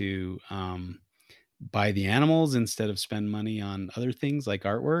like to buy the animals instead of spend money on other things like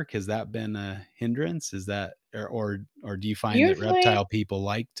artwork. Has that been a hindrance? Is that, or do you find that reptile people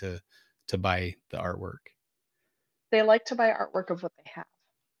like to buy the artwork? They like to buy artwork of what they have.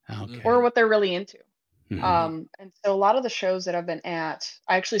 Okay. Or what they're really into. And so a lot of the shows that I've been at,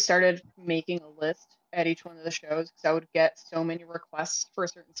 I actually started making a list at each one of the shows because I would get so many requests for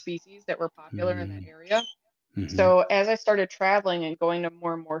certain species that were popular in that area. So as I started traveling and going to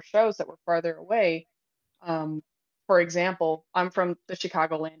more and more shows that were farther away, for example, I'm from the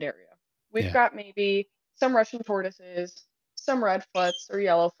Chicagoland area. We've got maybe some Russian tortoises, some redfoots or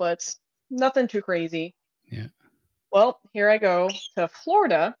yellowfoots, nothing too crazy. Yeah. Well, here I go to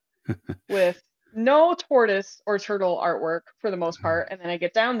Florida with no tortoise or turtle artwork for the most part. And then I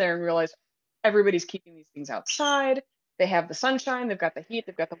get down there and realize everybody's keeping these things outside. They have the sunshine, they've got the heat,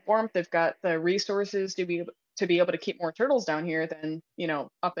 they've got the warmth, they've got the resources to be able to keep more turtles down here than,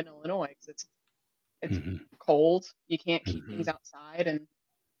 up in Illinois, because it's cold. You can't keep things outside, and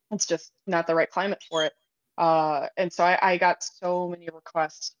it's just not the right climate for it. And so I got so many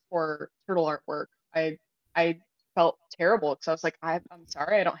requests for turtle artwork. I felt terrible because I was like, I'm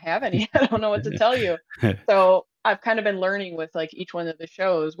sorry, I don't have any. I don't know what to tell you. So I've kind of been learning with like each one of the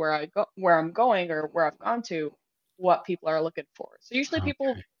shows where I'm going or where I've gone to, what people are looking for. So usually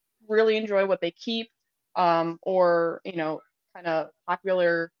people really enjoy what they keep, or kind of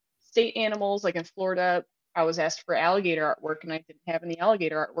popular state animals. Like in Florida, I was asked for alligator artwork, and I didn't have any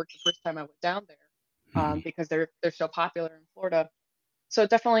alligator artwork the first time I went down there, because they're so popular in Florida. So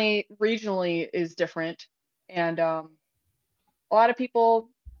definitely regionally is different. And a lot of people,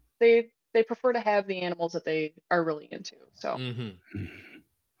 they prefer to have the animals that they are really into. So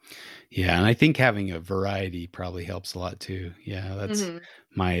yeah, and I think having a variety probably helps a lot too. Yeah, that's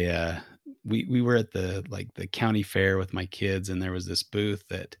my we were at the county fair with my kids, and there was this booth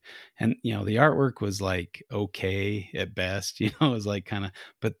and the artwork was like okay at best, it was like kind of,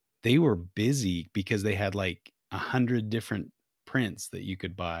 but they were busy because they had like 100 different prints that you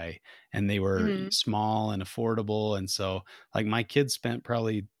could buy, and they were small and affordable. And so like my kids spent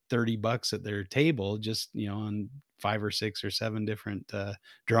probably $30 at their table just on 5 or 6 or 7 different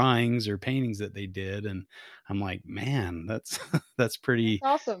drawings or paintings that they did. And I'm like, man, that's pretty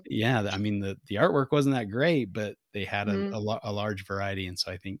awesome. Yeah, I mean the artwork wasn't that great, but they had a large variety, and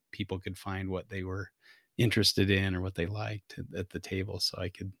so I think people could find what they were interested in or what they liked at the table. So I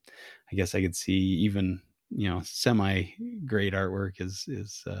guess I could see even semi great artwork is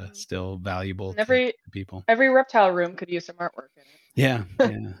still valuable to people. Every reptile room could use some artwork in it. Yeah.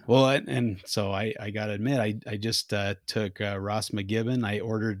 Well, and so I gotta admit, I just took Ross McGibbon. I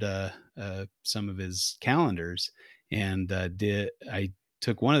ordered some of his calendars, and I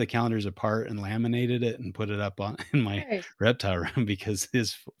took one of the calendars apart and laminated it and put it up in my reptile room because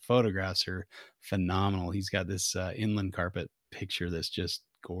his photographs are phenomenal. He's got this inland carpet picture that's just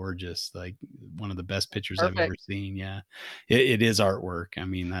gorgeous, like one of the best pictures I've ever seen. Yeah, it is artwork. I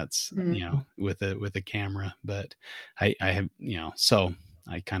mean, that's with a camera, but I have so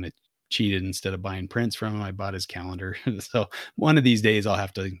I kind of cheated. Instead of buying prints from him, I bought his calendar. So one of these days I'll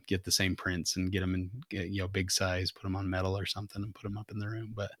have to get the same prints and get them in, big size, put them on metal or something and put them up in the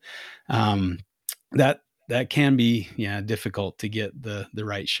room. But that can be difficult to get the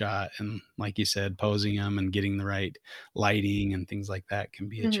right shot, and like you said, posing them and getting the right lighting and things like that can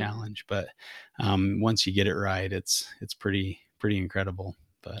be a challenge. But once you get it right, it's pretty incredible.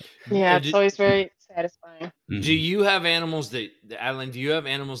 But it's always very satisfying. Do you have animals that, Adeline, do you have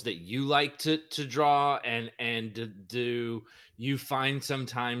animals that you like to draw, and do you find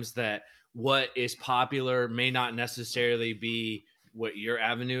sometimes that what is popular may not necessarily be what your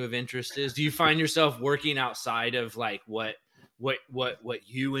avenue of interest is? Do you find yourself working outside of like what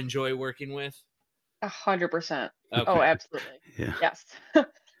you enjoy working with? 100%. Okay. Oh, absolutely. Yeah. Yes.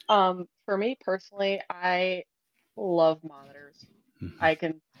 For me personally, I love monitors. I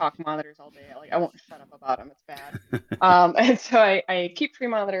can talk monitors all day. Like, I won't shut up about them. It's bad. And so I keep 3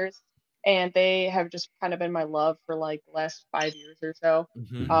 monitors, and they have just kind of been my love for like the last 5 years or so.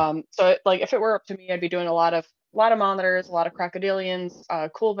 So like, if it were up to me, I'd be doing a lot of monitors, a lot of crocodilians,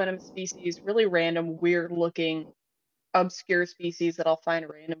 cool venomous species, really random, weird looking, obscure species that I'll find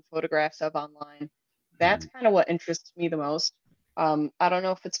random photographs of online. That's kind of what interests me the most. I don't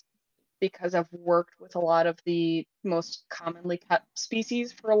know if it's because I've worked with a lot of the most commonly kept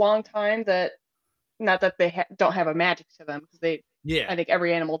species for a long time, that not that they don't have a magic to them, because I think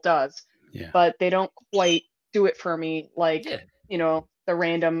every animal does, but they don't quite do it for me like the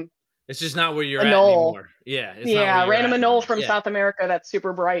random. It's just not where you're at anymore. Random anole from South America that's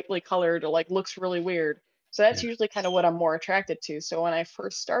super brightly colored, like looks really weird. So that's usually kind of what I'm more attracted to. So when I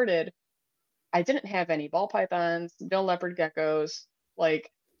first started, I didn't have any ball pythons, no leopard geckos,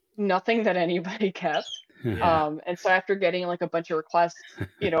 like nothing that anybody kept. And so after getting like a bunch of requests,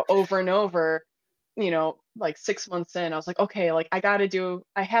 over and over, like 6 months in, I was like, okay, like I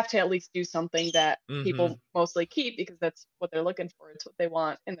have to at least do something that people mostly keep, because that's what they're looking for. It's what they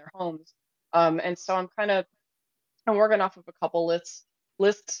want in their homes. And so I'm working off of a couple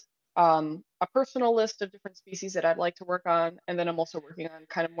lists, a personal list of different species that I'd like to work on. And then I'm also working on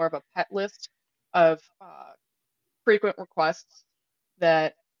kind of more of a pet list of frequent requests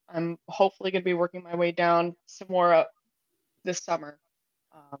that I'm hopefully going to be working my way down some more this summer.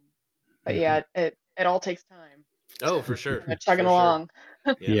 But it all takes time. Oh, for sure. Chugging along.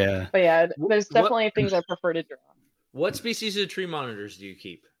 But there's definitely things I prefer to draw. What species of tree monitors do you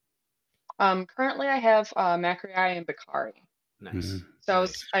keep? Currently I have Macraei and Beccari. Nice. So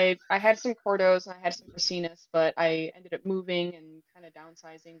I had some Cordos and I had some Ricinus, but I ended up moving and kind of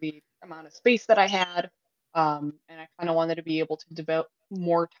downsizing the amount of space that I had. And I kind of wanted to be able to devote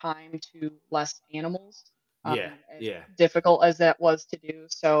more time to less animals. Difficult as that was to do.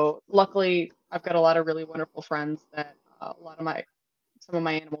 So luckily, I've got a lot of really wonderful friends that some of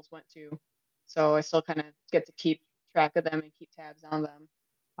my animals went to. So I still kind of get to keep track of them and keep tabs on them.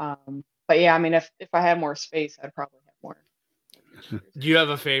 But I mean, if I had more space, I'd probably have more. Do you have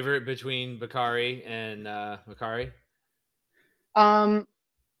a favorite between Beccari and Macari? I'm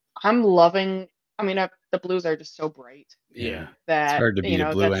loving. I mean, the blues are just so bright. That it's hard to be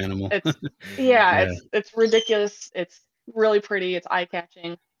a blue animal. It's ridiculous. It's really pretty. It's eye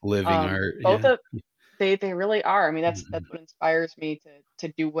catching. Living art. They really are. I mean, that's what inspires me to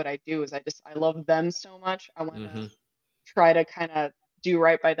do what I do. Is I love them so much. I want to try to kind of do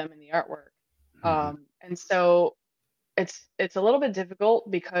right by them in the artwork. And so it's a little bit difficult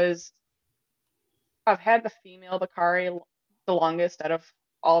because I've had the female Beccari the longest out of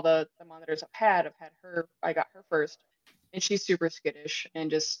all the monitors I've had her. I got her first, and she's super skittish and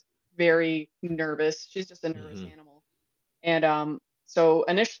just very nervous. She's just a nervous animal. And so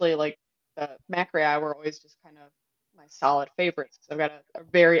initially, like, the Macraei were always just kind of my solid favorites, because I've got a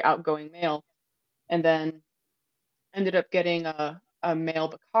very outgoing male. And then ended up getting a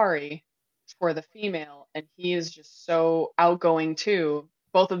male Beccari for the female, and he is just so outgoing too.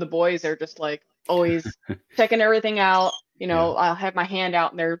 Both of the boys are just like always checking everything out. I'll have my hand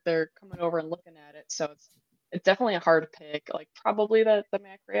out and they're coming over and looking at it. So it's definitely a hard pick. Like, probably the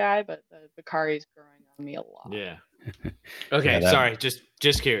Macraei, but the Beccari is growing on me a lot. Yeah. Okay. Sorry.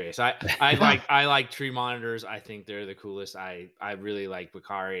 Just curious. I like tree monitors. I think they're the coolest. I really like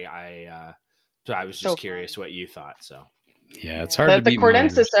Beccari. So I was just curious what you thought. So it's hard to beat the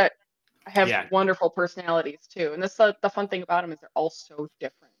Cordensis have wonderful personalities too, and that's the fun thing about them, is they're all so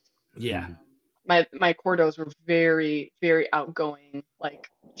different. My Cordos were very, very outgoing, like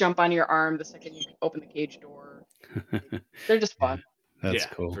jump on your arm the second you open the cage door. They're just fun. That's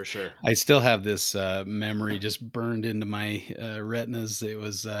cool. For sure. I still have this memory just burned into my retinas. It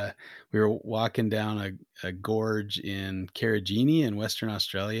was we were walking down a gorge in Carragini in Western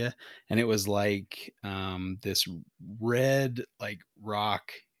Australia, and it was like this red like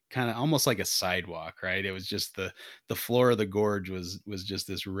rock, kind of almost like a sidewalk, right? It was just the floor of the gorge was just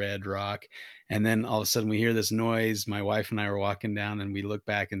this red rock, and then all of a sudden we hear this noise. My wife and I were walking down, and we look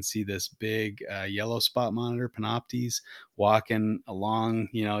back and see this big yellow spot monitor, Panoptes, walking along,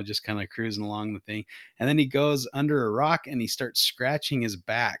 just kind of cruising along the thing. And then he goes under a rock and he starts scratching his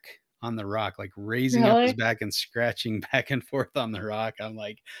back on the rock, like raising up his back and scratching back and forth on the rock. I'm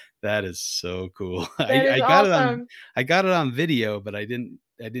like, that is so cool. I got it on video, but I didn't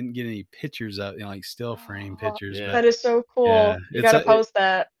get any pictures of, like still frame pictures. Yeah. That is so cool. Yeah, you got to post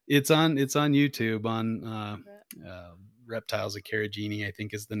that. It's on YouTube on Reptiles of Carragini, I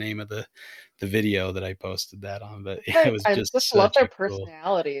think is the name of the video that I posted that on. But it was just love their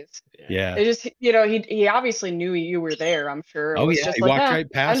personalities. Cool. Yeah. They just, he obviously knew you were there, I'm sure. Oh yeah, he walked right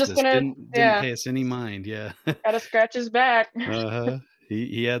past us. Didn't pay us any mind. Yeah. Gotta scratch his back.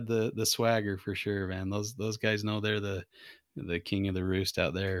 He had the swagger for sure, man. Those guys know they're the king of the roost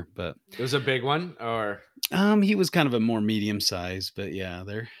out there. But it was a big one, or he was kind of a more medium size, but yeah,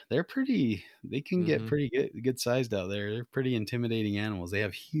 they're pretty, they can get pretty good sized out there. They're pretty intimidating animals. They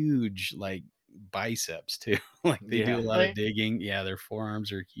have huge like biceps too. Like they do a lot of digging. Yeah, their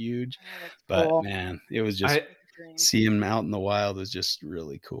forearms are huge. But cool. Man, it was just see him out in the wild was just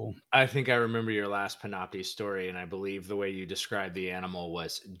really cool. I think I remember your last Panoptes story, and I believe the way you described the animal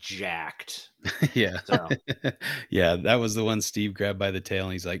was jacked. Yeah. So. Yeah, that was the one Steve grabbed by the tail,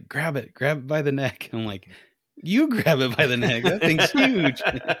 and he's like, grab it by the neck. I'm like, you grab it by the neck. That thing's huge.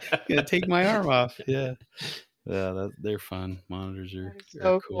 Gonna take my arm off. Yeah. Yeah, they're fun. Monitors are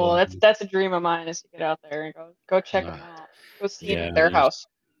so cool. That's a dream of mine, is to get out there and go check them out. Go see them at their house.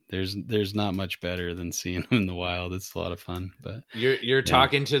 There's not much better than seeing them in the wild. It's a lot of fun. But you're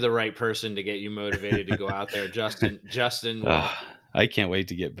talking to the right person to get you motivated to go out there, Justin. I can't wait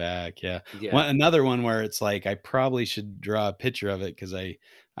to get back. Yeah. Another one where it's like I probably should draw a picture of it, because I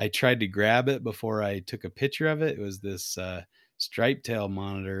tried to grab it before I took a picture of it. It was this striped tail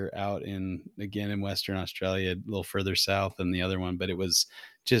monitor out in Western Australia, a little further south than the other one, but it was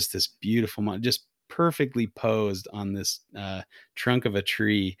just this beautiful monitor, just perfectly posed on this trunk of a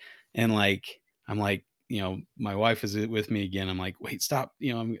tree. And like, I'm like, my wife is with me again. I'm like, wait, stop.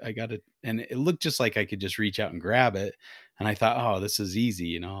 I got it. And it looked just like I could just reach out and grab it. And I thought, oh, this is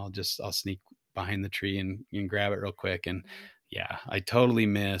easy. I'll sneak behind the tree and grab it real quick. And yeah, I totally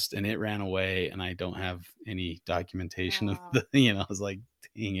missed, and it ran away, and I don't have any documentation of I was like,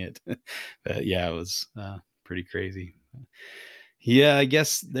 dang it. But yeah, it was pretty crazy. Yeah, I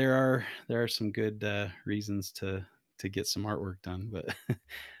guess there are some good reasons to get some artwork done, but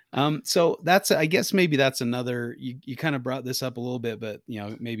so I guess maybe that's another, you kind of brought this up a little bit, but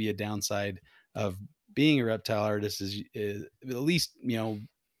maybe a downside of being a reptile artist is at least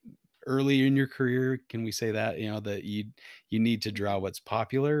early in your career, can we say that that you need to draw what's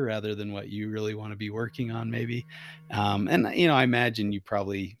popular rather than what you really want to be working on, maybe. And I imagine you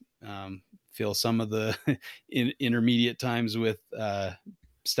probably feel some of the intermediate times with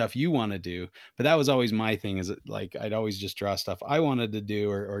stuff you want to do, but that was always my thing, is like I'd always just draw stuff I wanted to do,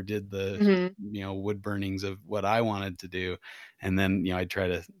 or did the wood burnings of what I wanted to do, and then I'd try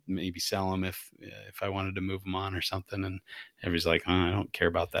to maybe sell them if I wanted to move them on or something, and everybody's like, oh, I don't care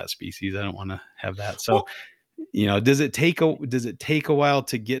about that species, I don't want to have that. So does it take a while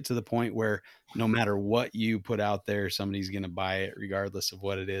to get to the point where no matter what you put out there, somebody's going to buy it regardless of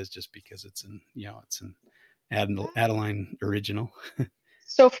what it is, just because it's an Adeline original?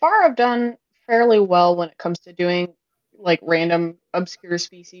 So far, I've done fairly well when it comes to doing like random obscure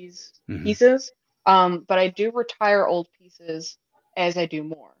species pieces. But I do retire old pieces as I do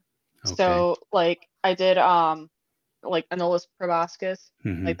more. Okay. So like I did like Anolis proboscis,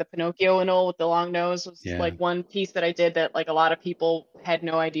 like the Pinocchio anole with the long nose was like one piece that I did that like a lot of people had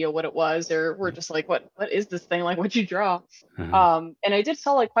no idea what it was, or were just like, what is this thing? Like, what'd you draw? And I did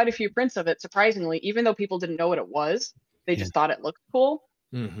sell like quite a few prints of it, surprisingly, even though people didn't know what it was. They just thought it looked cool.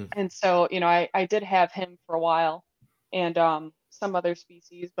 And so, I did have him for a while, and some other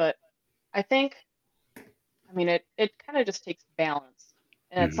species, but I think, it kind of just takes balance.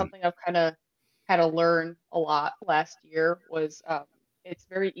 And it's something I've kind of had to learn a lot last year, was it's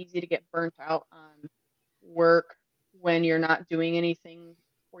very easy to get burnt out on work when you're not doing anything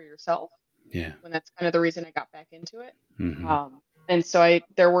for yourself. Yeah. When that's kind of the reason I got back into it. And so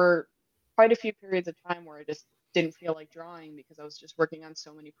there were quite a few periods of time where I just didn't feel like drawing, because I was just working on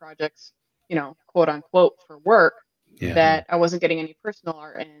so many projects, quote unquote, for work. that I wasn't getting any personal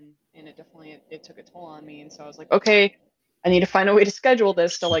art in, and it definitely it took a toll on me. And so I was like, okay, I need to find a way to schedule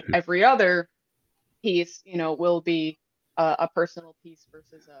this so like every other piece, will be a personal piece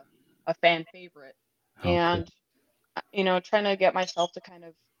versus a fan favorite. And trying to get myself to kind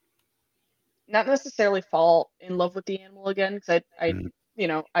of not necessarily fall in love with the animal again, because I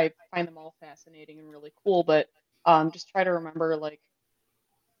find them all fascinating and really cool, but just try to remember like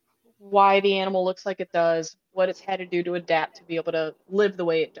why the animal looks like it does, what it's had to do to adapt to be able to live the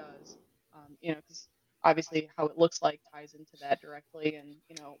way it does. Because obviously how it looks like ties into that directly, and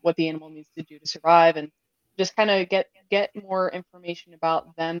what the animal needs to do to survive, and just kind of get more information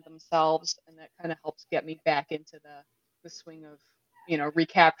about them themselves, and that kind of helps get me back into the swing of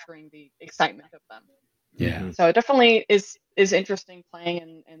recapturing the excitement of them. Yeah. So it definitely is interesting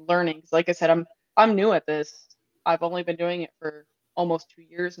playing and learning. 'Cause like I said, I'm new at this. I've only been doing it for almost 2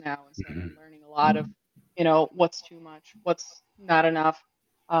 years now, and so I've been learning a lot of what's too much, what's not enough.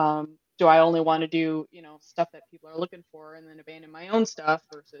 Do I only want to do stuff that people are looking for, and then abandon my own stuff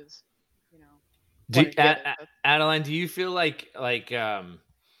versus Adeline, do you feel like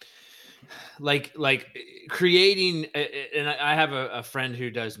creating, and I have a friend who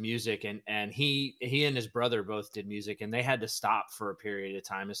does music, and he and his brother both did music, and they had to stop for a period of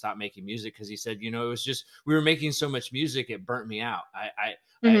time and stop making music because he said, it was just we were making so much music, it burnt me out.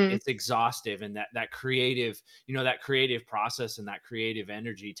 It's exhaustive, and that creative, that creative process and that creative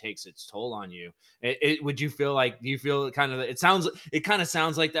energy takes its toll on you. Would you feel like, do you feel kind of, it kind of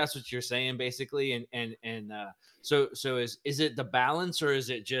sounds like that's what you're saying basically, so is it the balance, or is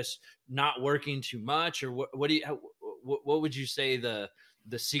it just not working too much, or what would you say the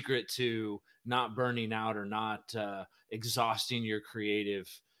secret to not burning out or not exhausting your creative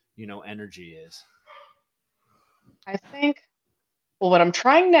energy is? I think, well, what I'm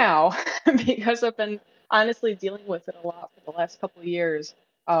trying now, because I've been honestly dealing with it a lot for the last couple of years,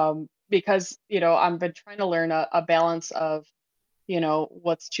 because I've been trying to learn a balance of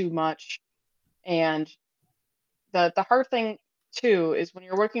what's too much. And the hard thing too is when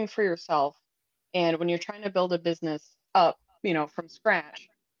you're working for yourself, and when you're trying to build a business up from scratch,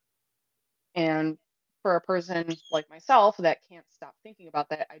 and for a person like myself that can't stop thinking about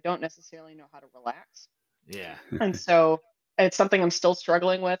that, I don't necessarily know how to relax. Yeah. And so it's something I'm still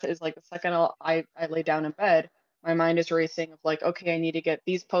struggling with, is like the second I lay down in bed, my mind is racing of like, okay, I need to get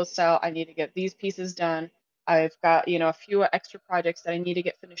these posts out, I need to get these pieces done, I've got a few extra projects that I need to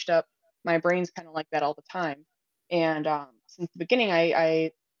get finished up. My brain's kind of like that all the time. And since the beginning,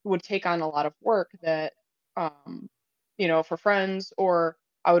 I would take on a lot of work that for friends, or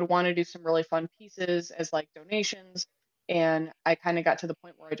I would want to do some really fun pieces as like donations. And I kind of got to the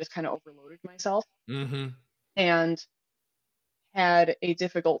point where I just kind of overloaded myself. And had a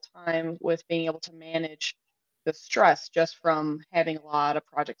difficult time with being able to manage the stress just from having a lot of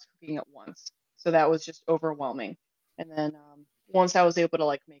projects cooking at once. So that was just overwhelming. And then once I was able to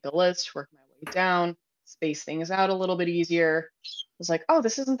like make a list, work my way down, space things out a little bit easier, I was like, oh,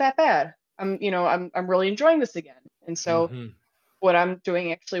 this isn't that bad. I'm really enjoying this again. And so what I'm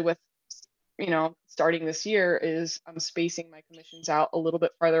doing actually with starting this year is I'm spacing my commissions out a little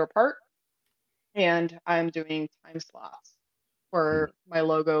bit farther apart, and I'm doing time slots for my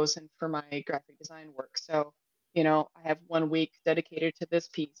logos and for my graphic design work. So, I have 1 week dedicated to this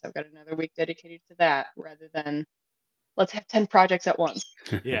piece. I've got another week dedicated to that, rather than let's have 10 projects at once.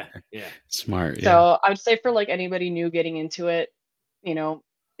 Yeah. Smart. Yeah. So I would say for like anybody new getting into it,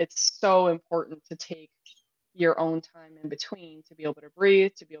 it's so important to take your own time in between, to be able to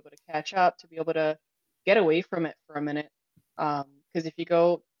breathe, to be able to catch up, to be able to get away from it for a minute. Because if you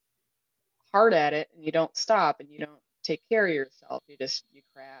go hard at it and you don't stop and you don't take care of yourself, you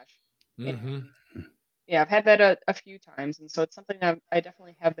crash. And yeah, I've had that a few times, and so it's something I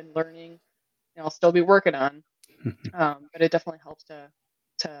definitely have been learning, and I'll still be working on. But it definitely helps to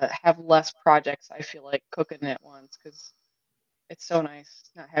have less projects, I feel like, cooking at once, because it's so nice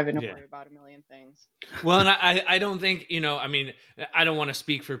not having to worry about a million things. Well, and I don't think, I mean, I don't want to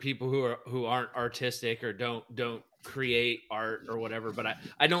speak for people who aren't artistic or don't create art or whatever, but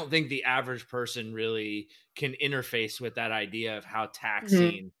I don't think the average person really can interface with that idea of how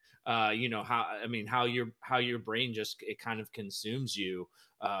taxing, how your brain just, it kind of consumes you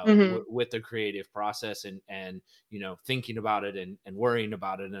with the creative process, and thinking about it and worrying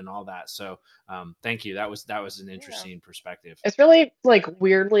about it and all that. So thank you. That was an interesting perspective. It's really like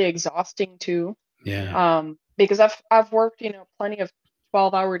weirdly exhausting too. Yeah. Because I've worked plenty of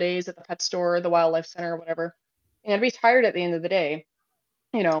 12-hour days at the pet store, the wildlife center, or whatever, and I'd be tired at the end of the day,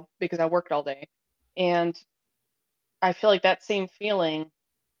 because I worked all day. And I feel like that same feeling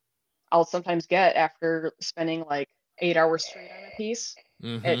I'll sometimes get after spending like 8 hours straight on a piece.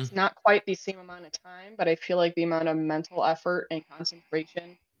 Mm-hmm. It's not quite the same amount of time, but I feel like the amount of mental effort and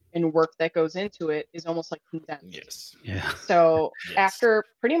concentration and work that goes into it is almost like condensed. Yes. Yeah. So after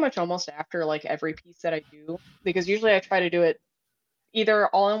pretty much almost after like every piece that I do, because usually I try to do it either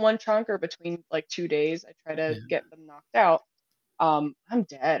all in one chunk or between like 2 days, I try to get them knocked out. I'm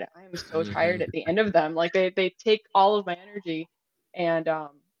dead. I am so tired at the end of them. Like they take all of my energy, and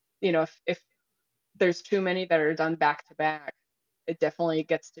you know, if there's too many that are done back to back, it definitely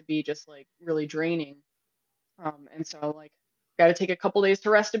gets to be just like really draining. And so like got to take a couple days to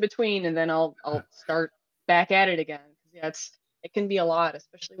rest in between, and then I'll start back at it again. 'Cause, yeah, it can be a lot,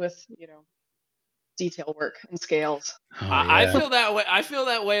 especially with detail work and scales. Oh, I feel that way. I feel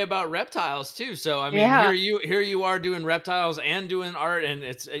that way about reptiles too. So I mean, here you are doing reptiles and doing art, and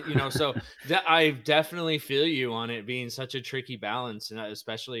it's so I definitely feel you on it being such a tricky balance, and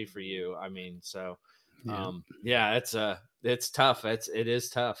especially for you. I mean, so it's tough. It is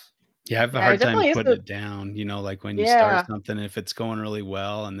tough. Yeah, I have a hard time putting it down, like when you start something, if it's going really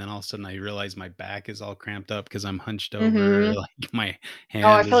well, and then all of a sudden I realize my back is all cramped up because I'm hunched over, like my hand. Oh,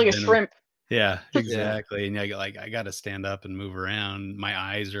 I feel like a shrimp. Yeah, exactly. And I got to stand up and move around. My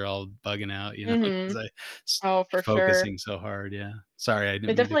eyes are all bugging out, because I for focusing so hard. Yeah. Sorry, I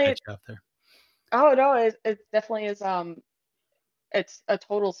didn't mean to cut you off there. Oh no, it definitely is. It's a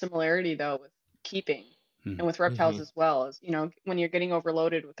total similarity though with keeping and with reptiles as well. As when you're getting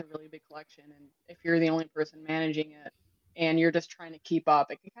overloaded with a really big collection, and if you're the only person managing it, and you're just trying to keep up,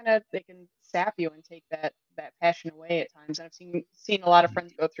 they can sap you and take that passion away at times. And I've seen a lot of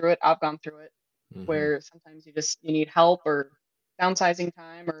friends go through it. I've gone through it, where sometimes you need help or downsizing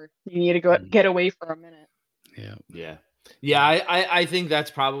time, or you need to go get away for a minute. Yeah, I think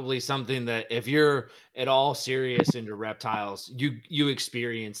that's probably something that if you're at all serious into reptiles, you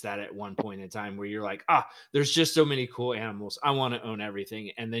experience that at one point in time where you're like, there's just so many cool animals. I want to own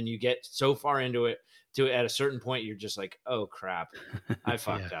everything. And then you get so far into it at a certain point, you're just like, oh crap, I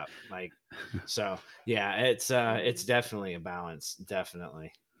fucked up. Like, so yeah, it's definitely a balance.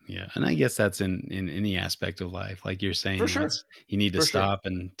 Definitely. Yeah, and I guess that's in any aspect of life, like you're saying. For sure. You need to stop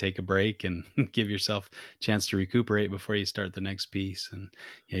and take a break and give yourself a chance to recuperate before you start the next piece. And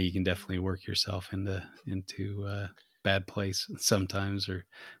yeah, you can definitely work yourself into bad place sometimes, or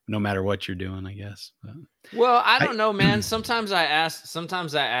no matter what you're doing, I guess. But well, I don't know, man. Sometimes I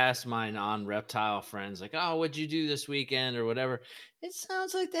ask my non-reptile friends, like, "Oh, what'd you do this weekend?" or whatever. It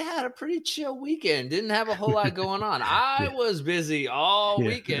sounds like they had a pretty chill weekend. Didn't have a whole lot going on. I was busy all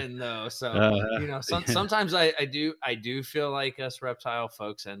weekend though, so sometimes I do feel like us reptile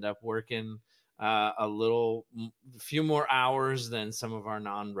folks end up working a few more hours than some of our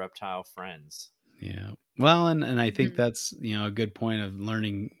non-reptile friends. Yeah. Well, and I think that's, a good point of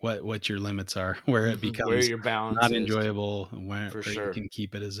learning what your limits are, where it becomes where your balance not is. enjoyable, where you can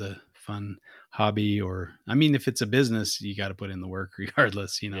keep it as a fun hobby, or, I mean, if it's a business, you got to put in the work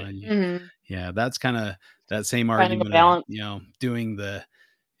regardless, that's kind of that same argument of, doing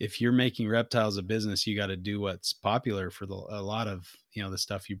if you're making reptiles a business, you got to do what's popular for a lot of, the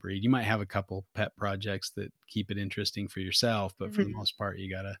stuff you breed. You might have a couple pet projects that keep it interesting for yourself, but for the most part, you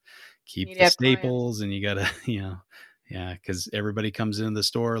got to keep the staples clients. And you got to, because everybody comes into the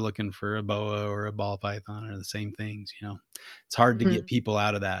store looking for a boa or a ball python or the same things. It's hard to get people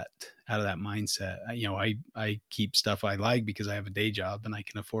out of that mindset. I keep stuff I like because I have a day job and I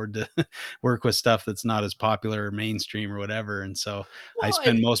can afford to work with stuff that's not as popular or mainstream or whatever. And so I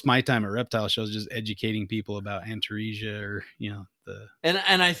spend most of my time at reptile shows just educating people about Antaresia or,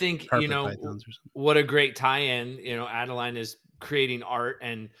 and I think, what a great tie-in, Adeline is creating art,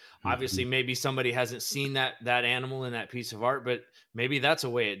 and obviously maybe somebody hasn't seen that animal in that piece of art, but maybe that's a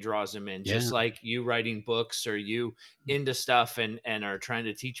way it draws them in, just like you writing books or you into stuff and are trying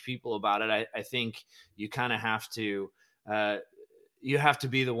to teach people about it. I think you kind of have to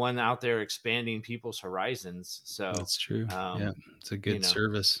be the one out there expanding people's horizons. So that's true. It's a good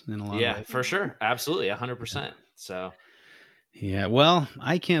service in a lot of ways. For sure. Absolutely. 100%. So yeah, well,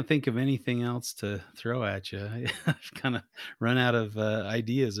 I can't think of anything else to throw at you. I've kind of run out of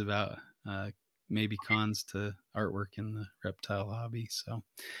ideas about maybe cons to artwork in the reptile hobby. So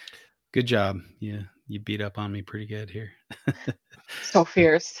good job. Yeah, you beat up on me pretty good here. So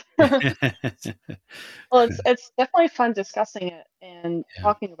fierce. Well, it's definitely fun discussing it and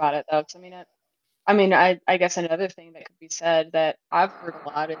talking about it, though. I guess another thing that could be said that I've heard a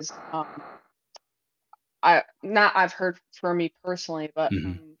lot is I've heard for me personally, but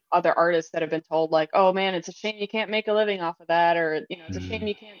from other artists that have been told, like, oh man, it's a shame you can't make a living off of that, or it's a shame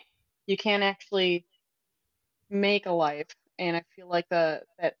you can't actually make a life. And I feel like that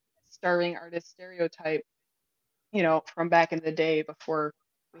starving artist stereotype from back in the day before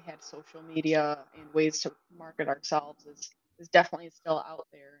we had social media and ways to market ourselves is definitely still out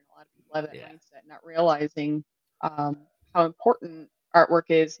there. And a lot of people have that mindset, not realizing how important artwork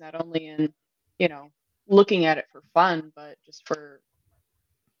is, not only in, looking at it for fun, but just for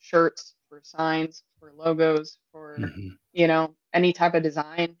shirts, for signs, for logos, for, any type of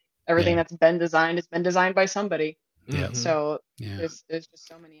design. Everything that's been designed has been designed by somebody. Yeah. So there's just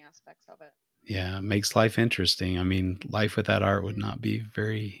so many aspects of it. Yeah, it makes life interesting. I mean, life without art would not be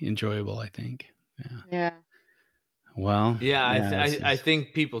very enjoyable, I think. Yeah. Well, I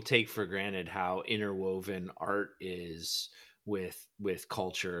think people take for granted how interwoven art is with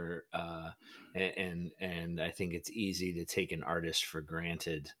culture, and I think it's easy to take an artist for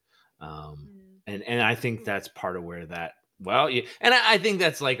granted, and I think that's part of where that. Well, and I think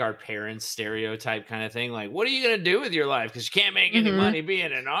that's like our parents' stereotype kind of thing. Like, what are you going to do with your life? Because you can't make any money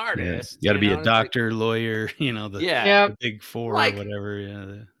being an artist. You got to be a doctor, lawyer, the big four or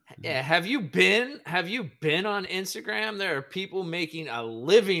whatever. Yeah. Have you been on Instagram? There are people making a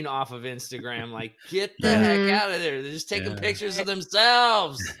living off of Instagram. Like, get the heck out of there. They're just taking pictures of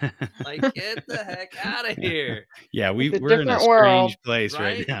themselves. Like, get the heck out of here. Yeah, we're in a strange place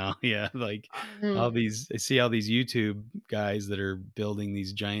right now. Yeah, like I see all these YouTube guys that are building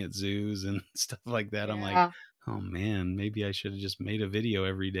these giant zoos and stuff like that. I'm like, oh man, maybe I should have just made a video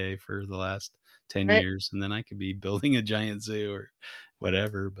every day for the last 10 years, and then I could be building a giant zoo or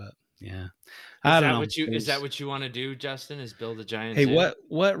whatever. But yeah, is that what you want to do, Justin? Is build a giant zoo? Hey,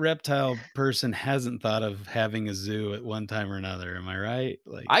 what reptile person hasn't thought of having a zoo at one time or another? Am I right?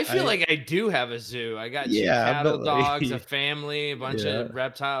 Like, I feel like I do have a zoo. I got 2 cattle, dogs, a family, a bunch of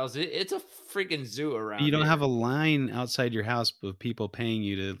reptiles. It's a freaking zoo around. You don't have a line outside your house of people paying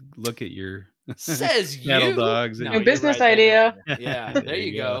you to look at your says cattle, dogs. No, business idea. Yeah, there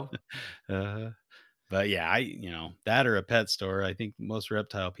you go. But yeah, that or a pet store. I think most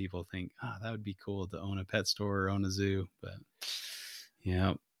reptile people think, that would be cool to own a pet store or own a zoo. But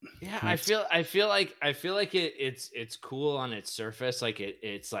yeah, I feel like it's cool on its surface. Like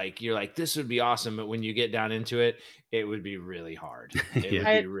it's like you're like, this would be awesome, but when you get down into it, it would be really hard. It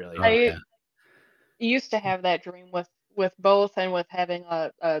would be really hard. I used to have that dream with both, and with having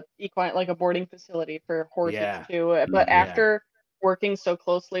a equine, like a boarding facility for horses too. But after working so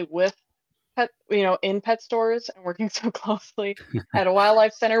closely with pet, in pet stores, and working so closely at a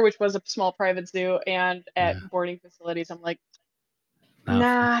wildlife center, which was a small private zoo, and at boarding facilities, I'm like,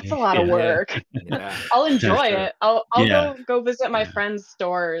 nah, it's a lot of work. I'll enjoy it. I'll go visit my friends'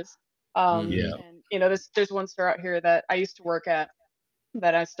 stores. And there's one store out here that I used to work at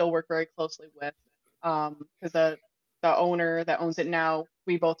that I still work very closely with, because the owner that owns it now,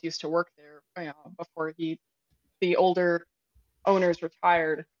 we both used to work there, before the older owners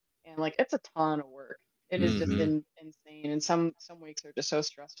retired. And like, it's a ton of work. It is just insane. And some weeks are just so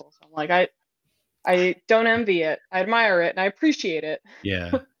stressful. So I'm like, I don't envy it. I admire it and I appreciate it.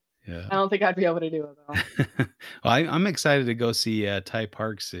 Yeah. I don't think I'd be able to do it though. Well, I'm excited to go see Ty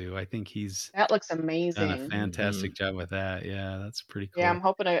Park Zoo. I think that looks amazing. Done a fantastic job with that. Yeah, that's pretty cool. Yeah, I'm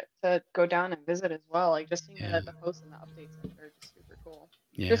hoping to go down and visit as well. Like, just seeing the posts and the updates are just super cool.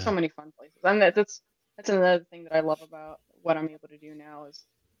 Yeah. There's so many fun places. And that's another thing that I love about what I'm able to do now, is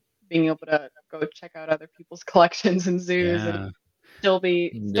being able to go check out other people's collections and zoos and still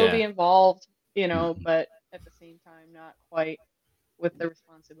be involved, but at the same time, not quite with the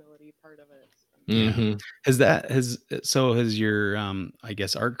responsibility part of it. Has your I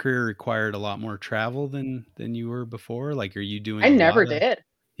guess art career required a lot more travel than you were before? Like, are you doing? I never did.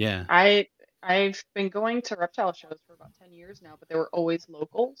 Yeah. I've been going to reptile shows for about 10 years now, but they were always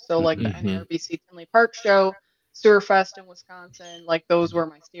local. So like the NRBC Tinley Park show, Sewerfest in Wisconsin, like those were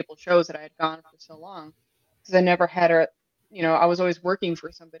my staple shows that I had gone for so long, because I never had I was always working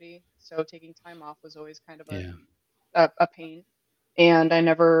for somebody, so taking time off was always kind of a pain, and I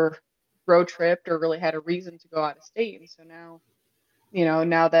never road tripped or really had a reason to go out of state. And so now,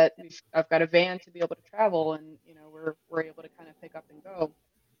 now that I've got a van to be able to travel, and we're able to kind of pick up and go.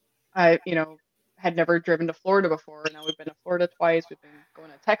 I had never driven to Florida before. Now we've been to Florida twice. We've been going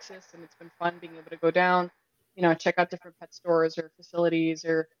to Texas, and it's been fun being able to go down, check out different pet stores or facilities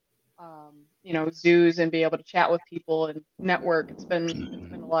or zoos, and be able to chat with people and network. It's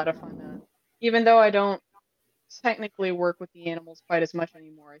been a lot of fun. Even though I don't technically work with the animals quite as much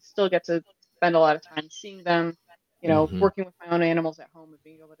anymore, I still get to spend a lot of time seeing them, working with my own animals at home, and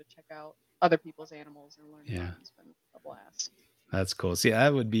being able to check out other people's animals and learn. It's been a blast. That's cool. See,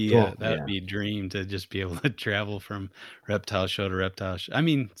 that would be Cool. that would be a dream to just be able to travel from reptile show to reptile show. I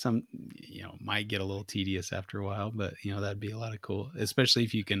mean, some might get a little tedious after a while, but that'd be a lot of cool, especially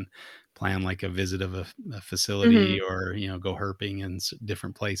if you can plan like a visit of a facility or go herping in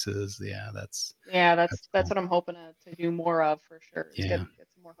different places. Yeah, that's cool. What I'm hoping to do more of for sure. Get some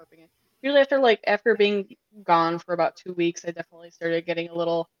more herping in. Usually after being gone for about 2 weeks, I definitely started getting a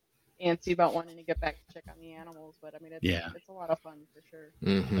little antsy about wanting to get back to check on the animals, but I mean, it's a lot of fun for sure.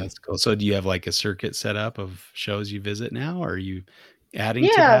 That's cool. So do you have like a circuit set up of shows you visit now, or are you adding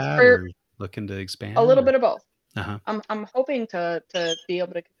to that or looking to expand? A little bit of both. I'm hoping to be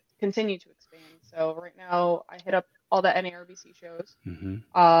able to continue to expand. So right now I hit up all the NARBC shows.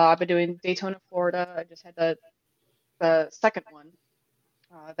 I've been doing Daytona, Florida. I just had the second one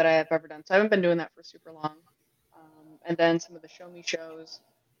that I have ever done. So I haven't been doing that for super long. And then some of the show me shows.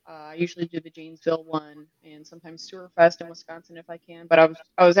 I usually do the Janesville one and sometimes Sewerfest in Wisconsin if I can. But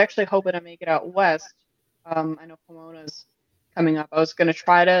I was actually hoping to make it out west. I know Pomona's coming up. I was going to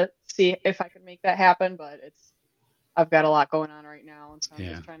try to see if I could make that happen, but I've got a lot going on right now, and so I'm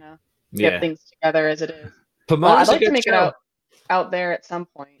just trying to get things together as it is. I'd like to make it out there at some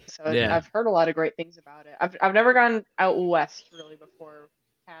point. So I've heard a lot of great things about it. I've never gone out west really before,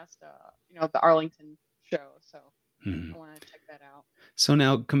 past the Arlington show. So I want to check that out. So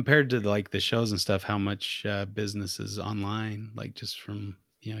now, compared to like the shows and stuff, how much business is online, like just from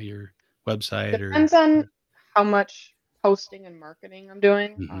your website? Depends on how much posting and marketing I'm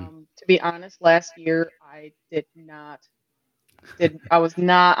doing. To be honest, last year I I was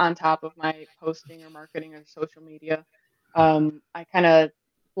not on top of my posting or marketing or social media. I kind of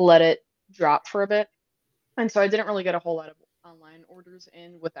let it drop for a bit, and so I didn't really get a whole lot of online orders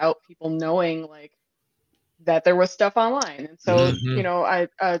in without people knowing like that there was stuff online. And so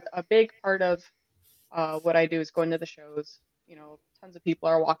a big part of what I do is going to the shows. Tons of people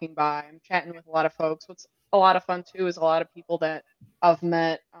are walking by. I'm chatting with a lot of folks. What's a lot of fun too is a lot of people that I've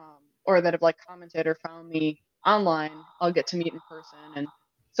met or that have like commented or found me online. I'll get to meet in person, and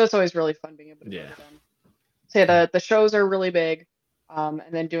so it's always really fun being able to go to them. So the shows are really big, and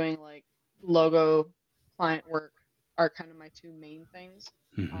then doing like logo client work are kind of my two main things.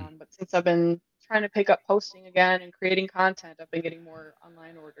 But since I've been trying to pick up posting again and creating content, I've been getting more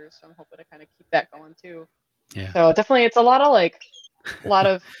online orders, so I'm hoping to kind of keep that going too. Yeah. So definitely, it's a lot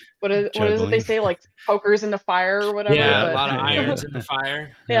of what is it they say, like pokers in the fire or whatever. Yeah, a lot of irons in the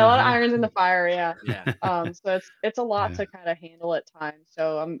fire. Yeah, a lot of irons in the fire. Yeah. So it's a lot to kind of handle at times.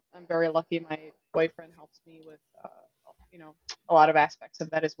 So I'm very lucky. My boyfriend helps me with a lot of aspects of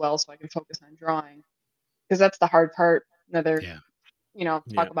that as well, so I can focus on drawing, because that's the hard part. Another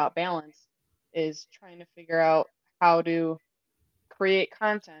talk about balance is trying to figure out how to create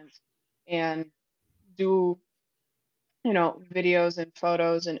content and do videos and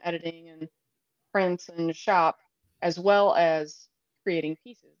photos and editing and prints and shop, as well as creating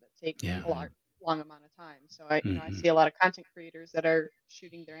pieces that take a long amount of time. So I see a lot of content creators that are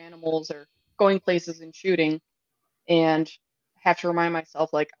shooting their animals or going places and shooting, and have to remind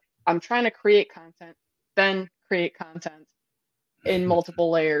myself, like, I'm trying to create content, then create content in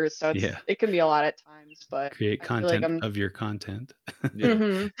multiple layers. So it can be a lot at times, but create content of your content.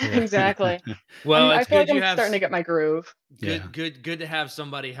 Exactly. Well, I feel like I'm starting to get my groove. Good to have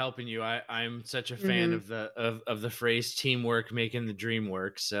somebody helping you. I'm such a fan of the phrase teamwork making the dream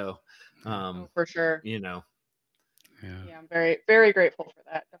work. So for sure. Yeah, I'm very, very grateful for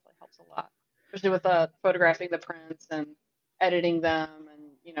that. Definitely helps a lot, especially with photographing the prints and editing them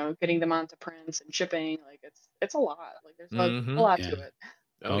and getting them onto prints and shipping. Like it's a lot. Like there's a lot to it.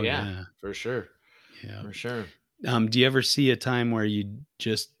 Oh yeah, for sure. Yeah, for sure. Do you ever see a time where you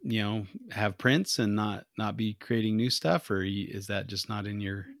just have prints and not be creating new stuff, or is that just not in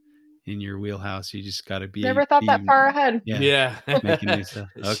your wheelhouse? You just got to be. Never thought that far ahead. Yeah. Making new stuff.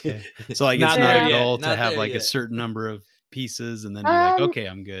 Okay, so like it's not a goal to have like a certain number of pieces and then be like, okay,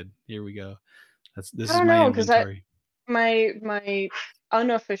 I'm good. Here we go. This is my inventory. My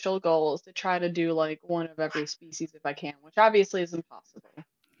unofficial goal is to try to do like one of every species if I can, which obviously is impossible,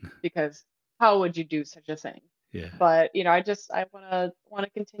 because how would you do such a thing? Yeah. But I want to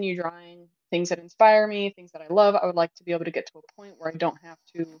continue drawing things that inspire me, things that I love. I would like to be able to get to a point where I don't have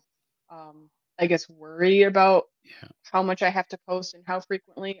to, I guess, worry about how much I have to post and how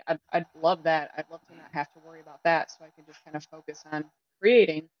frequently. I'd love that. I'd love to not have to worry about that, so I can just kind of focus on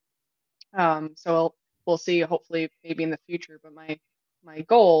creating. So we'll see. Hopefully, maybe in the future. But my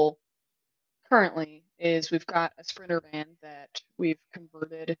goal currently is we've got a Sprinter van that we've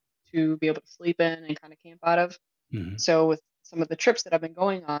converted to be able to sleep in and kind of camp out of. So with some of the trips that I've been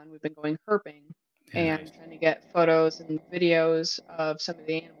going on, we've been going herping. and trying to get photos and videos of some of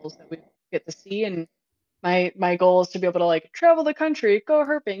the animals that we get to see. And my goal is to be able to like travel the country, go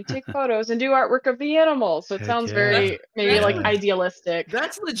herping, take photos, and do artwork of the animals. So it sounds very like idealistic.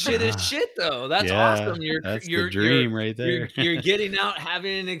 That's legit as shit, though. That's awesome. That's the dream right there. You're getting out,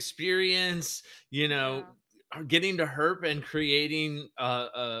 having an experience. Getting to herp and creating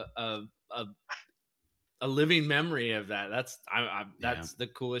a living memory of that. That's the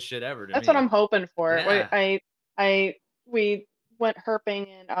coolest shit ever. That's what I'm hoping for. Yeah. We went herping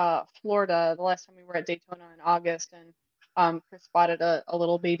in Florida the last time we were at Daytona in August, and Chris spotted a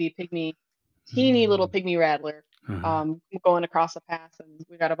little baby pygmy, teeny little pygmy rattler, going across the pass, and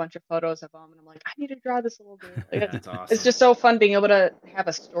we got a bunch of photos of him. And I'm like, I need to draw this little dude. Like, that's awesome. It's just so fun being able to have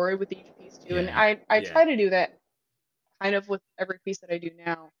a story with each piece too. And I try to do that kind of with every piece that I do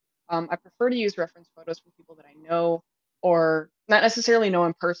now. I prefer to use reference photos from people that I know, or not necessarily know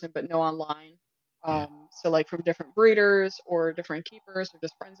in person, but know online. So like from different breeders or different keepers or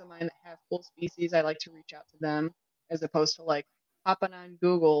just friends of mine that have cool species, I like to reach out to them as opposed to like hopping on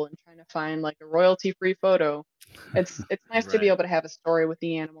Google and trying to find like a royalty-free photo. It's nice to be able to have a story with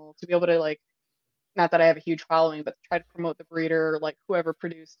the animal, to be able to like, not that I have a huge following, but try to promote the breeder, or like whoever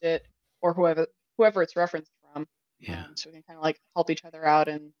produced it or whoever it's referenced from. So we can kind of like help each other out,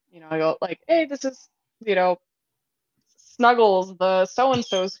 and I go like, hey, this is Snuggles, the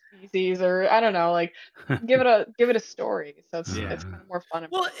so-and-so species, or I don't know, like give it a story. So it's kind of more fun.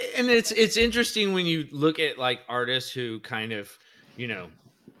 Well, and it's interesting when you look at like artists who kind of,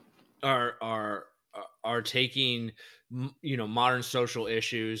 are taking, modern social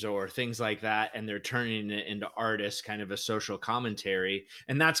issues or things like that, and they're turning it into artists, kind of a social commentary.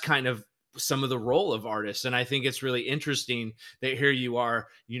 And that's kind of some of the role of artists. And I think it's really interesting that here you are,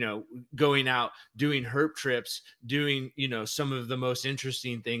 going out, doing herp trips, doing, some of the most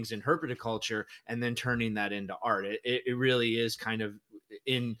interesting things in herpetoculture, and then turning that into art. It really is kind of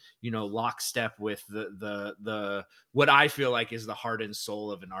in, lockstep with the what I feel like is the heart and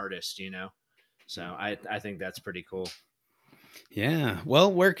soul of an artist, So I think that's pretty cool. Yeah.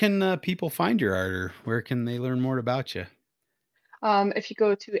 Well, where can people find your art, or where can they learn more about you? If you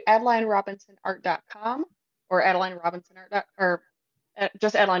go to AdelineRobinsonArt.com or AdelineRobinsonArt, or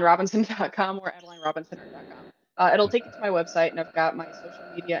just AdelineRobinson.com or AdelineRobinsonArt.com, it'll take you to my website, and I've got my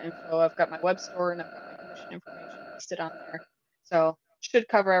social media info. I've got my web store, and I've got my commission information listed on there. So should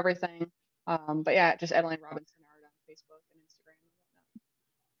cover everything. But yeah, just Adeline Robinson Art on Facebook and Instagram and whatnot.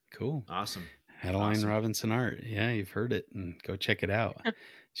 Cool. Awesome. Adeline Robinson Art. Yeah, you've heard it, and go check it out.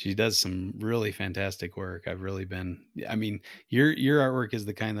 She does some really fantastic work. I've really been, your artwork is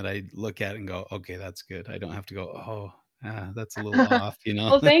the kind that I look at and go, okay, that's good. I don't have to go, that's a little off,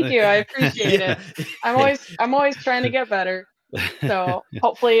 Well, thank you. I appreciate it. I'm always trying to get better. So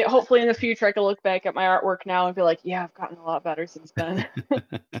hopefully in the future, I can look back at my artwork now and be like, yeah, I've gotten a lot better since then.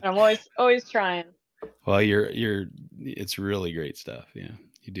 I'm always trying. Well, it's really great stuff. Yeah.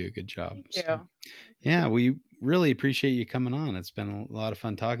 You do a good job. Thank you. Yeah, we really appreciate you coming on. It's been a lot of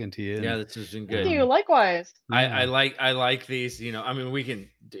fun talking to you. Yeah, this has been good. Thank you. Likewise. I like these. We can,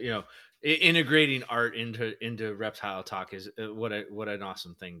 integrating art into Reptile Talk is what an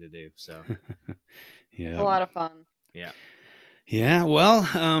awesome thing to do. So, yeah, it's a lot of fun. Yeah. Yeah, well,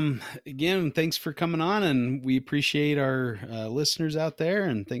 again, thanks for coming on, and we appreciate our listeners out there,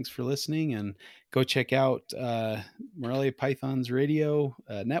 and thanks for listening. And go check out Morelia Pythons Radio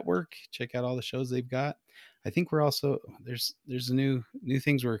Network. Check out all the shows they've got. I think we're also there's new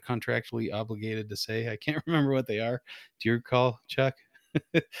things we're contractually obligated to say. I can't remember what they are. Do you recall, Chuck?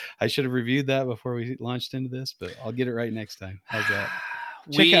 I should have reviewed that before we launched into this, but I'll get it right next time. How's that?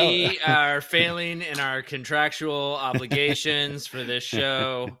 We are failing in our contractual obligations for this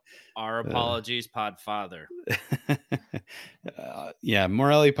show. Our apologies, Podfather. Yeah,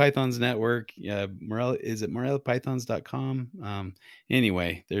 Morelia Pythons Network. Yeah, is it moreliapythons.com?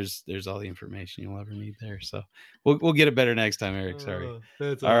 Anyway, there's all the information you'll ever need there. So we'll get it better next time, Eric. Sorry.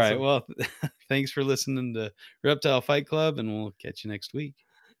 That's all awesome. Right. Well, thanks for listening to Reptile Fight Club, and we'll catch you next week.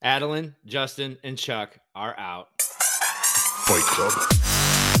 Adeline, Justin, and Chuck are out. Fight Club.